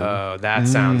 compilation. Oh, that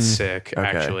sounds sick. okay.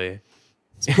 Actually,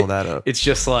 Let's pull that up. it's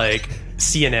just like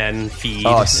CNN feed.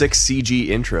 Oh, 6 CG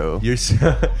intro. You're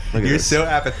so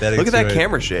apathetic. Look at to that it.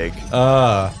 camera shake.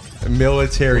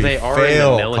 Military Well, they are in the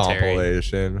fail military.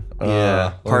 compilation.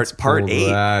 Yeah. Let's Part pull 8.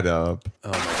 that up. Oh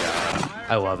my god,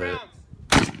 I love it.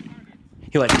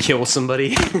 He like kill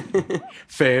somebody,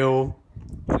 fail.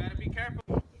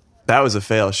 That was a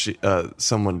fail.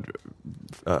 Someone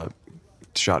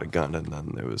shot a gun, and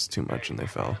then there was too much, and they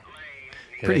fell.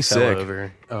 Yeah, Pretty they fell sick.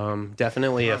 Over.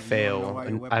 Definitely a fail.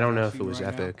 And I don't know if it was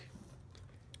epic.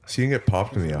 So you can get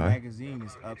popped in the eye. Magazine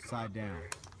is upside down.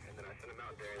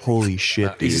 Holy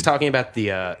shit, dude. He's talking about the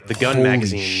gun Holy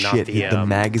magazine, shit. not the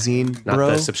magazine, not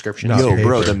bro. the subscription. Not Yo,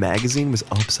 bro, paper. the magazine was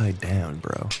upside down,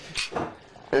 bro.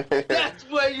 That's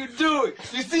what you do it.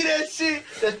 You see that shit?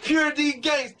 That's pure D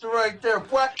gangster right there,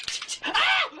 boy.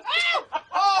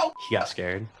 Oh! He got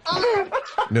scared.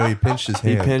 No, he pinched his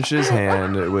He hand. pinched his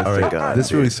hand with All the right, gun. this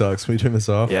dude. really sucks. Can we turn this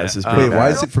off? Yeah, this is Wait, pretty why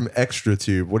bad. is it from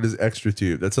ExtraTube? What is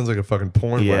ExtraTube? That sounds like a fucking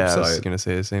porn Yeah, I was website. gonna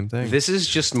say the same thing. This is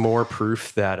just more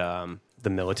proof that the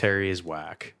military is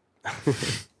whack.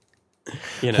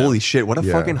 You know? Holy shit! What a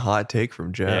Yeah. fucking hot take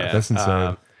from Jeff. Yeah. That's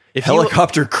insane. If you-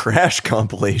 Helicopter crash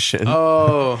compilation.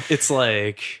 oh, it's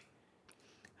like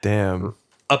Damn.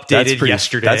 updated pretty,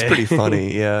 yesterday. That's pretty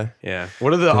funny. Yeah. Yeah.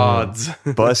 What are the odds?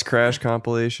 Bus crash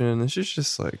compilation. This is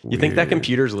just like. You think that weird.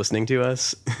 computer's listening to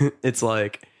us? it's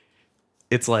like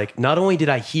not only did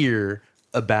I hear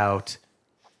about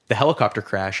the helicopter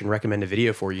crash and recommend a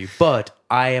video for you, but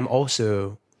I am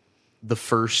also the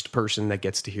first person that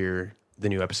gets to hear the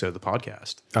new episode of the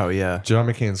podcast. Oh yeah. John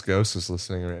McCain's ghost is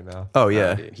listening right now. Oh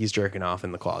yeah. Dude, he's jerking off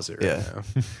in the closet right Yeah.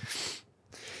 now.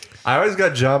 I always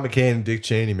got John McCain and Dick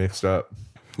Cheney mixed up.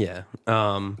 Yeah.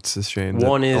 It's a shame. that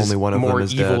One is only one of more them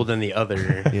is evil dead. than the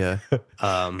other. Yeah.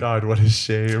 God, what a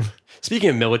shame.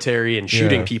 Speaking of military and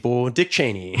shooting Yeah. people, Dick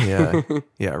Cheney Yeah.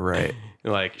 Yeah. Right.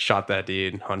 like shot that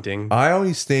dude hunting I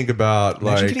always think about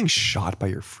Imagine like getting shot by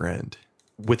your friend.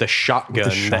 with a shotgun, With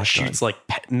a that shotgun. shoots like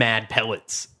mad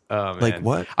pellets. Oh, man. Like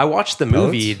what? I watched the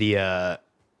movie, Pellets?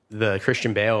 the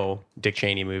Christian Bale Dick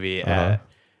Cheney movie at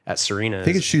Serena's. I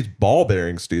think it shoots ball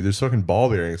bearings, dude. There's fucking ball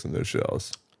bearings in those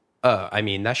shells. I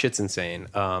mean, that shit's insane.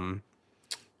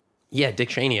 Yeah, Dick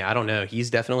Cheney, I don't know. He's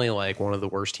definitely like one of the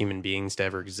worst human beings to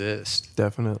ever exist.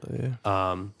 Definitely.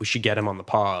 We should get him on the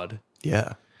pod.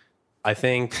 Yeah. I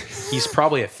think he's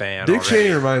probably a fan. Dick already.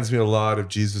 Cheney reminds me a lot of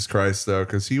Jesus Christ, though,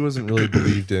 because he wasn't really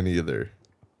believed in either.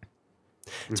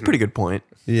 It's a pretty good point.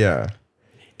 Yeah.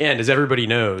 And as everybody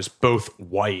knows, both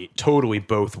white, totally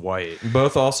both white.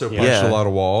 Both also punched a lot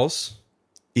of walls.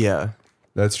 Yeah.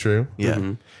 That's true. Yeah.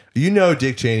 Mm-hmm. You know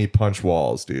Dick Cheney punched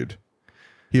walls, dude.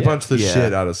 He punched the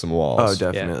shit out of some walls. Oh,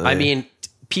 definitely. Yeah. I mean,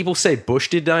 people say Bush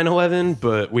did 9/11,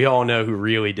 but we all know who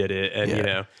really did it. And, you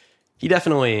know, he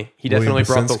definitely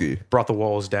brought the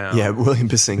walls down. Yeah, William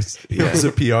Basinski. It was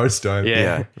a PR stunt.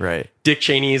 Yeah, right. Dick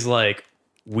Cheney's like,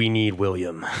 we need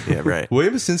William. Yeah, right.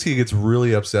 William Basinski gets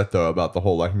really upset, though, about the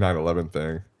whole, 9/11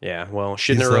 thing. Yeah, well,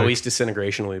 shouldn't have released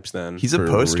disintegration loops then. He's a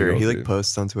poster. He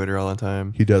posts on Twitter all the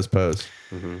time. He does post.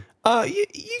 Mm-hmm.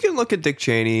 You can look at Dick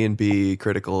Cheney and be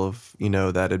critical of,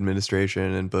 that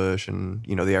administration and Bush and,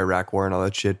 the Iraq war and all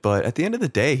that shit. But at the end of the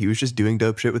day, he was just doing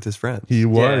dope shit with his friends. He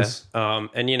was. Yeah.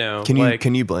 And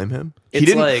can you blame him? He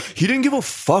didn't give a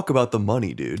fuck about the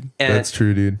money, dude. And that's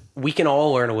true, dude. We can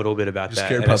all learn a little bit about that.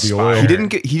 Cared about the oil. He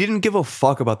didn't give a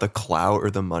fuck about the clout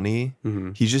or the money.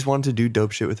 Mm-hmm. He just wanted to do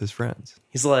dope shit with his friends.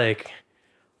 He's like,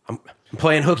 I'm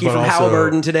playing hooky from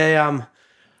Halliburton today.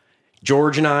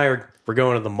 George and we're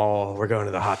going to the mall. We're going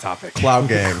to the Hot Topic. Clout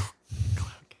gang.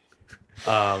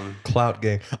 Clout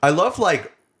gang. I love the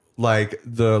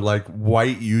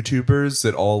white YouTubers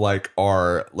that all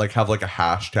are have a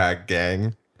hashtag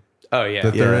gang. Oh yeah,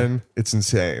 that they're in. It's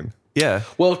insane. Yeah.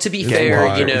 Well, to be fair,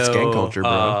 it's gang culture,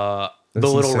 bro. The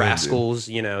Little Rascals,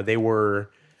 dude. they were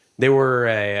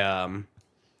an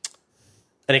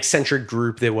eccentric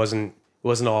group that wasn't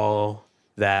all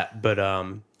that, but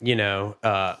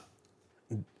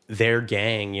their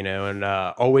gang, and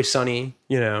Always Sunny,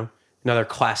 another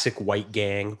classic white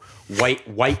gang,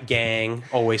 white gang,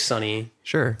 Always Sunny.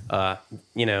 Sure.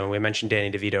 We mentioned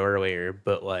Danny DeVito earlier,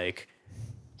 but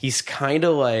he's kind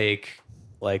of like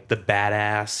the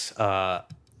badass,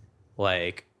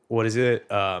 what is it?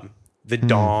 The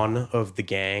Dawn of the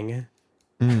gang.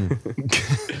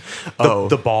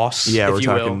 The boss. Yeah, if we're you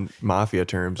talking will. mafia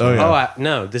terms. Oh, yeah.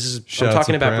 No, this is Shout I'm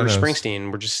talking out about Bruce Sopranos.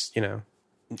 Springsteen. We're just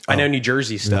I know New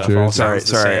Jersey stuff. Jersey. All Sorry.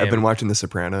 sounds the same. I've been watching The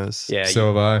Sopranos. Yeah,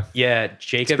 So have I. yeah.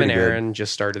 Jacob and pretty good. Aaron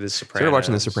just started The Sopranos. Started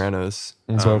watching The Sopranos.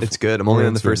 So It's good. I'm only we're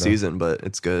on the into it first now. season, but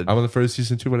it's good. I'm on the first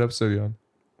season too. What episode are you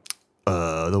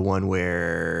on? The one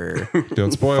where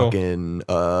Don't spoil. fucking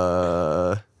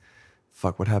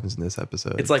fuck, what happens in this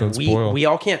episode? It's like Don't spoil. we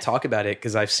all can't talk about it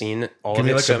because I've seen all Give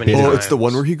of me it so a many bit. times. it's the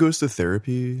one where he goes to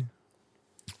therapy.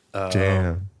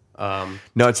 Damn.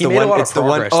 No, it's He the made a one. lot of It's the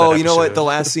one progress oh that you know what? episode. The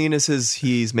last scene is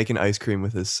he's making ice cream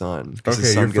with his son. 'Cause his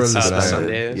Okay, son you're gets further than I am.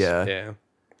 suspended. Sundays. Yeah.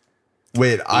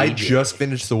 Wait, I AJ. just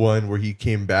finished the one where he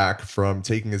came back from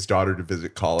taking his daughter to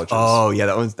visit colleges. Oh yeah,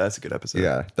 that's a good episode.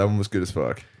 yeah, that one was good as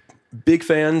fuck. Big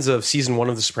fans of season 1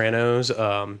 of The Sopranos.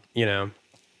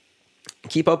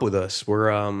 Keep up with us.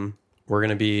 We're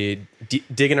gonna be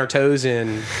digging our toes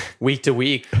in week to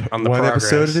week on the One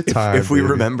progress. episode at a time. If we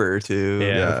baby. remember to,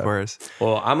 Yeah. of course.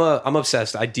 Well, I'm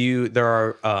obsessed. There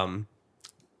are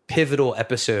pivotal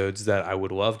episodes that I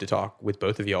would love to talk with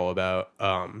both of y'all about.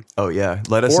 Oh yeah,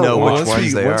 let us Or know watch. which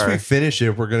ones they once are. we finish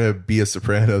it, we're gonna be a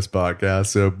Sopranos podcast.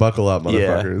 So buckle up,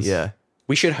 motherfuckers. Yeah.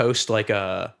 We should host like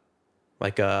a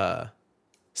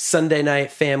Sunday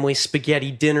night family spaghetti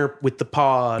dinner with the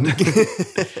pod.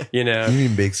 You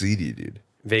mean Big ZD, dude?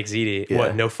 Big ZD. Yeah.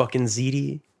 What? No fucking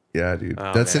ZD? Yeah, dude.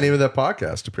 Oh, That's the man. name of that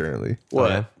podcast, apparently. What?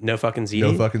 yeah. No fucking ZD?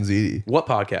 No fucking ZD. What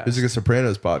podcast? It's like a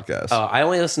Sopranos podcast. I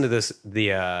only listen to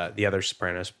the other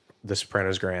Sopranos, the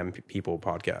Sopranos Graham People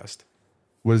podcast.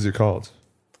 What is it called?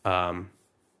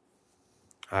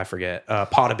 I forget.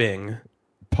 Pot of Bing.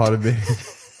 Pot of Bing.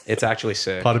 It's actually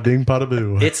sick. Pot of Bing, Pot of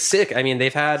Boo. It's sick. I mean,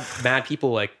 they've had mad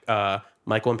people like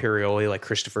Michael Imperioli, like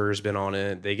Christopher's been on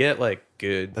it. They get like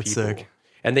good That's people. sick.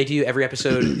 And they do every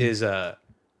episode is an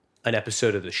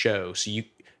episode of the show. So you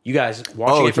guys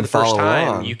watching you it for can the first follow time,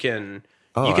 along. you can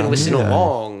I listen knew that.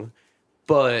 along,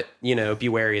 but be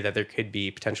wary that there could be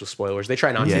potential spoilers. They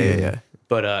try not to. Yeah.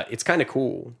 But it's kind of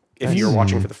cool if you're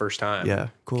watching for the first time. Yeah,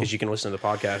 cool. Because you can listen to the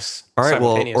podcast. All right,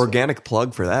 well, simultaneously. organic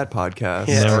plug for that podcast.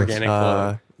 Yeah, Nice. organic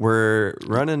plug. We're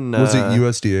running. Was it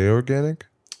USDA organic?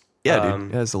 Yeah,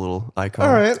 dude. Yeah, it's a little icon.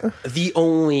 All right. The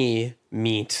only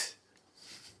meat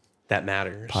that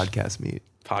matters. Podcast meat.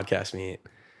 Podcast meat.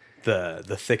 The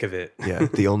thick of it. Yeah,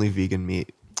 the only vegan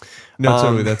meat. No,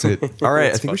 totally. That's it. All right, I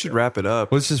Let's think we fuck should it. wrap it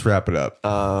up. Let's just wrap it up.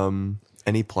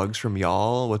 Any plugs from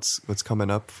y'all? What's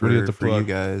coming up What do you for have to you plug?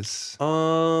 guys?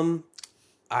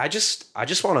 I just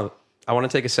want to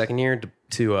take a second here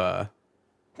to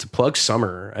plug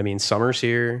summer. I mean, summer's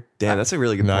here. Damn, that's a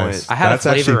really good Nice. point. I had That's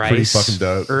a flavor actually pretty ice fucking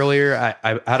dope. earlier.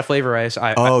 I had a flavor ice.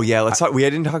 Yeah, let's talk. I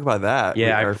didn't talk about that.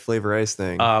 Yeah, our flavor ice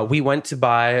thing. We went to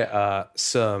buy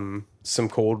some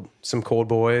cold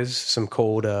boys, some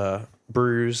cold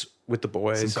brews with the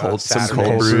boys. Some cold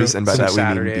Saturdays. brews, and by Some that we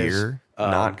Saturdays. mean beer,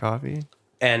 not coffee.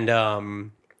 And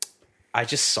I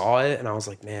just saw it, and I was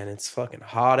like, man, it's fucking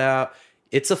hot out.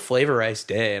 It's a Flavor Ice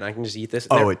day, and I can just eat this.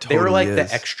 Oh, it totally They were like is.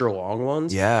 the extra long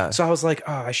ones. Yeah. So I was like,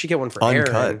 oh, I should get one for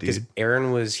Uncut, Aaron, because dude.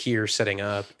 Aaron was here setting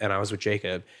up, and I was with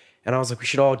Jacob. And I was like, we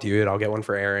should all do it. I'll get one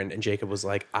for Aaron. And Jacob was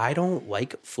like, I don't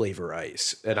like Flavor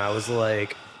Ice. And I was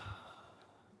like,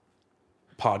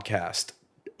 podcast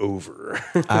over.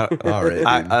 All right.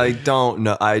 I don't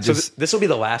know. I So just. this will be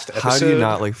the last episode. How do you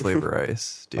not like Flavor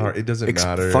Ice, dude? All right, it doesn't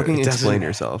matter. Fucking It explain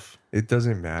yourself. It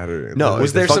doesn't matter. No,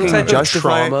 Was there some type of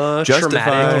trauma, traumatic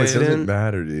No, it incident? doesn't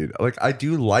matter, dude. Like, I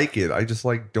do like it. I just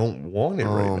like don't want it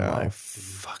right now. Oh my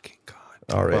fucking god.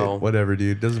 All right, Well, whatever,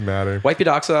 dude. Doesn't matter. Wipe Your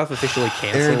Docs Off officially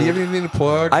canceled. Aaron, do you have anything to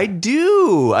plug? I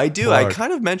do. I Plug.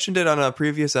 kind of mentioned it on a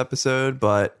previous episode,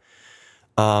 but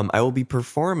I will be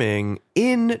performing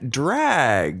in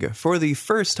drag for the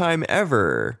first time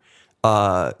ever.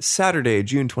 Saturday,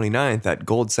 June 29th at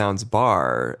Gold Sounds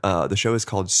Bar. The show is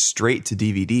called Straight to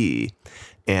DVD.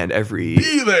 And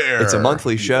Be there. It's a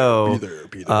monthly show.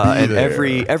 Be And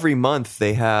there. every month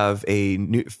they have a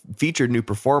featured new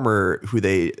performer who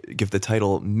they give the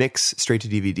title Mix Straight to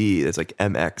DVD. It's like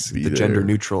MX, Be the there. gender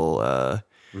neutral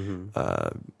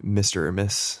Mr. or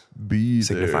Miss Be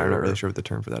signifier. there. I'm not really sure what the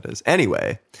term for that is.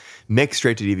 Anyway, Mix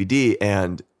Straight to DVD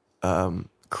and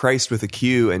Christ with a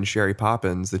Q and Sherry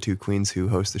Poppins, the two queens who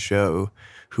host the show,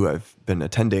 who I've been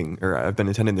attending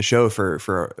the show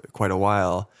for quite a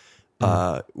while.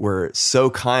 Were so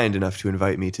kind enough to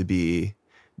invite me to be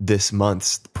this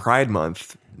month's Pride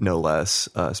Month, no less,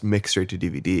 Mixed Straight to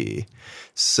DVD.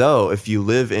 So if you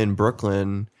live in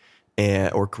Brooklyn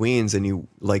or Queens and you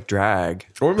like drag,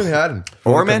 Or Manhattan.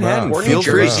 or Come out. Manhattan, Or New feel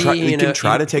free. Jersey, You can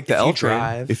try to take the if you L train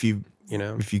drive, if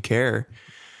you care.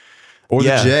 Or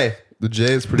Yeah. the J. The J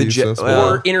is pretty accessible.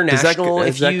 Or international, Does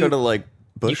if that you- go to like You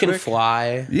Bushwick? can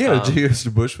fly. Yeah, the J goes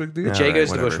to Bushwick, dude. Jay Alright, goes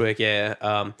whatever. to Bushwick, yeah.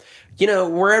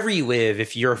 Wherever you live,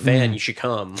 if you're a fan, you should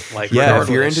come. Like, Yeah, if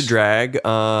you're regardless. into drag,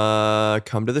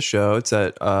 come to the show. It's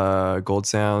at Gold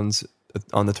Sounds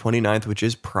on the 29th, which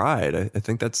is Pride. I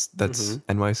think that's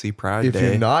NYC Pride If Day.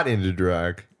 you're not into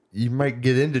drag, you might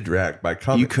get into drag by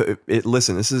coming. You could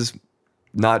listen. This is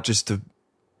not just to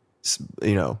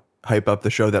hype up the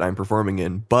show that I'm performing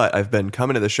in, but I've been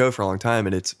coming to the show for a long time,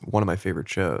 and it's one of my favorite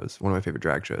shows, one of my favorite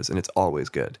drag shows, and it's always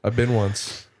good. I've been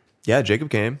once. Yeah, Jacob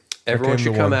came. Everyone came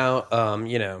should to come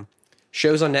one. out.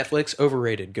 Shows on Netflix,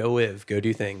 overrated. Go live, go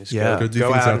do things. Yeah. Go Go do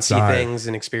go things out and see outside. things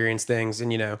and experience things.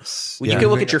 And, you Yeah. can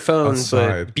look at your phone,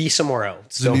 Outside. but be somewhere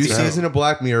else. There's a new be- season of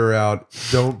Black Mirror out.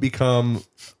 Don't become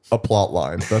a plot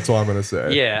line. That's all I'm going to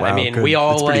say. Yeah, Wow, I mean, good. we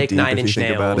all That's pretty like deep 9 if you Inch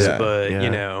think about Nails, it. but,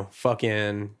 Yeah.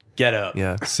 fucking get up.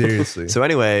 Yeah. Seriously. So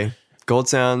anyway, Gold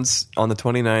Sounds on the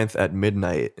 29th at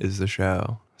midnight is the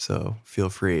show. So feel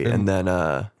free. And then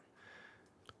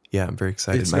I'm very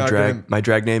excited. It's My not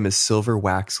drag name is Silver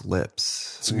Wax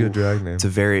Lips. It's a good drag name.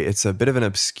 It's a bit of an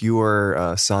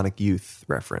obscure Sonic Youth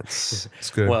reference. It's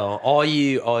good. Well, all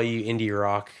you indie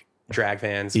rock drag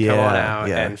fans, come Yeah, on out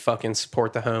yeah. and fucking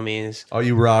support the homies. All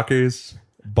you rockers,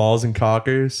 balls and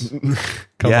cockers,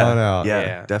 come on out. Yeah,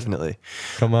 Yeah. definitely.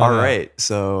 Come on All out. right.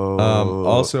 So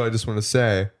Also, I just want to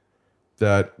say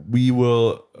that we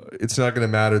will. It's not going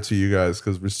to matter to you guys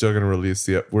because we're still going to release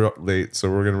we're up late, so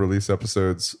we're going to release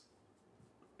episodes.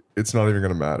 It's not even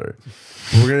going to matter.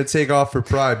 We're going to take off for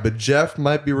Pride, but Jeff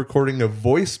might be recording a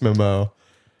voice memo.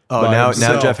 Oh, by now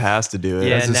himself Jeff has to do it.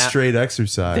 Yeah. as a now- straight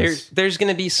exercise. There's going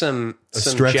to be some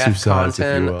stretch Jeff exercise, if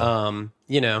you content.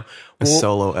 will. A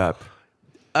solo ep.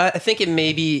 I think it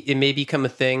may become a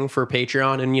thing for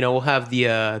Patreon, and we'll have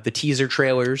the teaser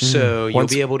trailers, so you'll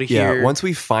be able to hear. Yeah, once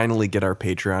we finally get our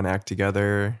Patreon act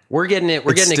together, we're getting it.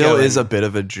 We're it getting still it going. is a bit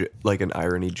of an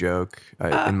irony joke,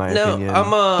 in my no, opinion. I'm,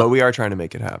 but we are trying to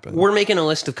make it happen. We're making a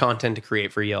list of content to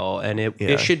create for y'all, and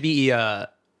it should be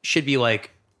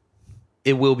like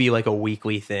it will be like a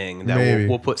weekly thing that Maybe.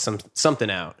 we'll put something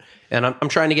out. And I'm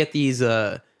trying to get these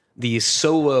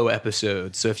solo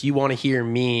episodes. So if you want to hear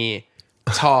me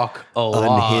talk a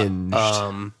lot,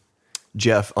 Unhinged.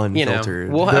 Jeff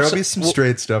unfiltered. we'll have There'll be some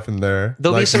straight stuff in there.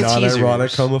 There'll be like some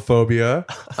non-ironic teasers.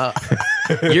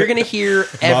 homophobia. You're gonna hear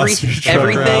Monster truck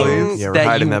everything rallies. yeah, we're that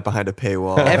hiding you that behind a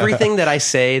paywall. everything that I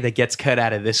say that gets cut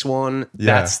out of this one.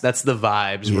 Yeah. That's the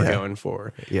vibes we're Yeah. going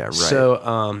for. Yeah, right.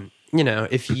 So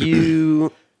if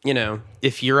you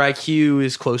if your IQ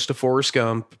is close to Forrest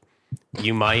Gump,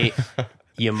 you might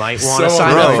want to So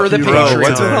sign on up the for the IQ. Patreon.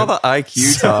 What's with all the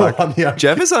IQ talk? on the IQ.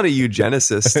 Jeff is on a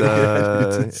eugenicist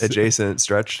adjacent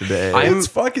stretch today. I'm- It's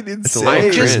fucking insane. little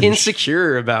I'm just cringe.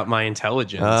 insecure about my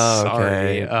intelligence. Oh,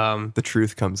 okay. Sorry. The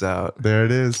truth comes out. There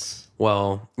it is.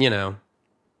 Well,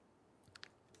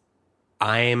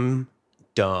 I'm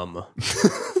dumb.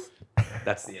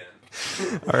 That's the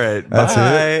end. All right. That's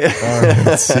bye. it. All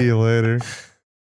right. See you later.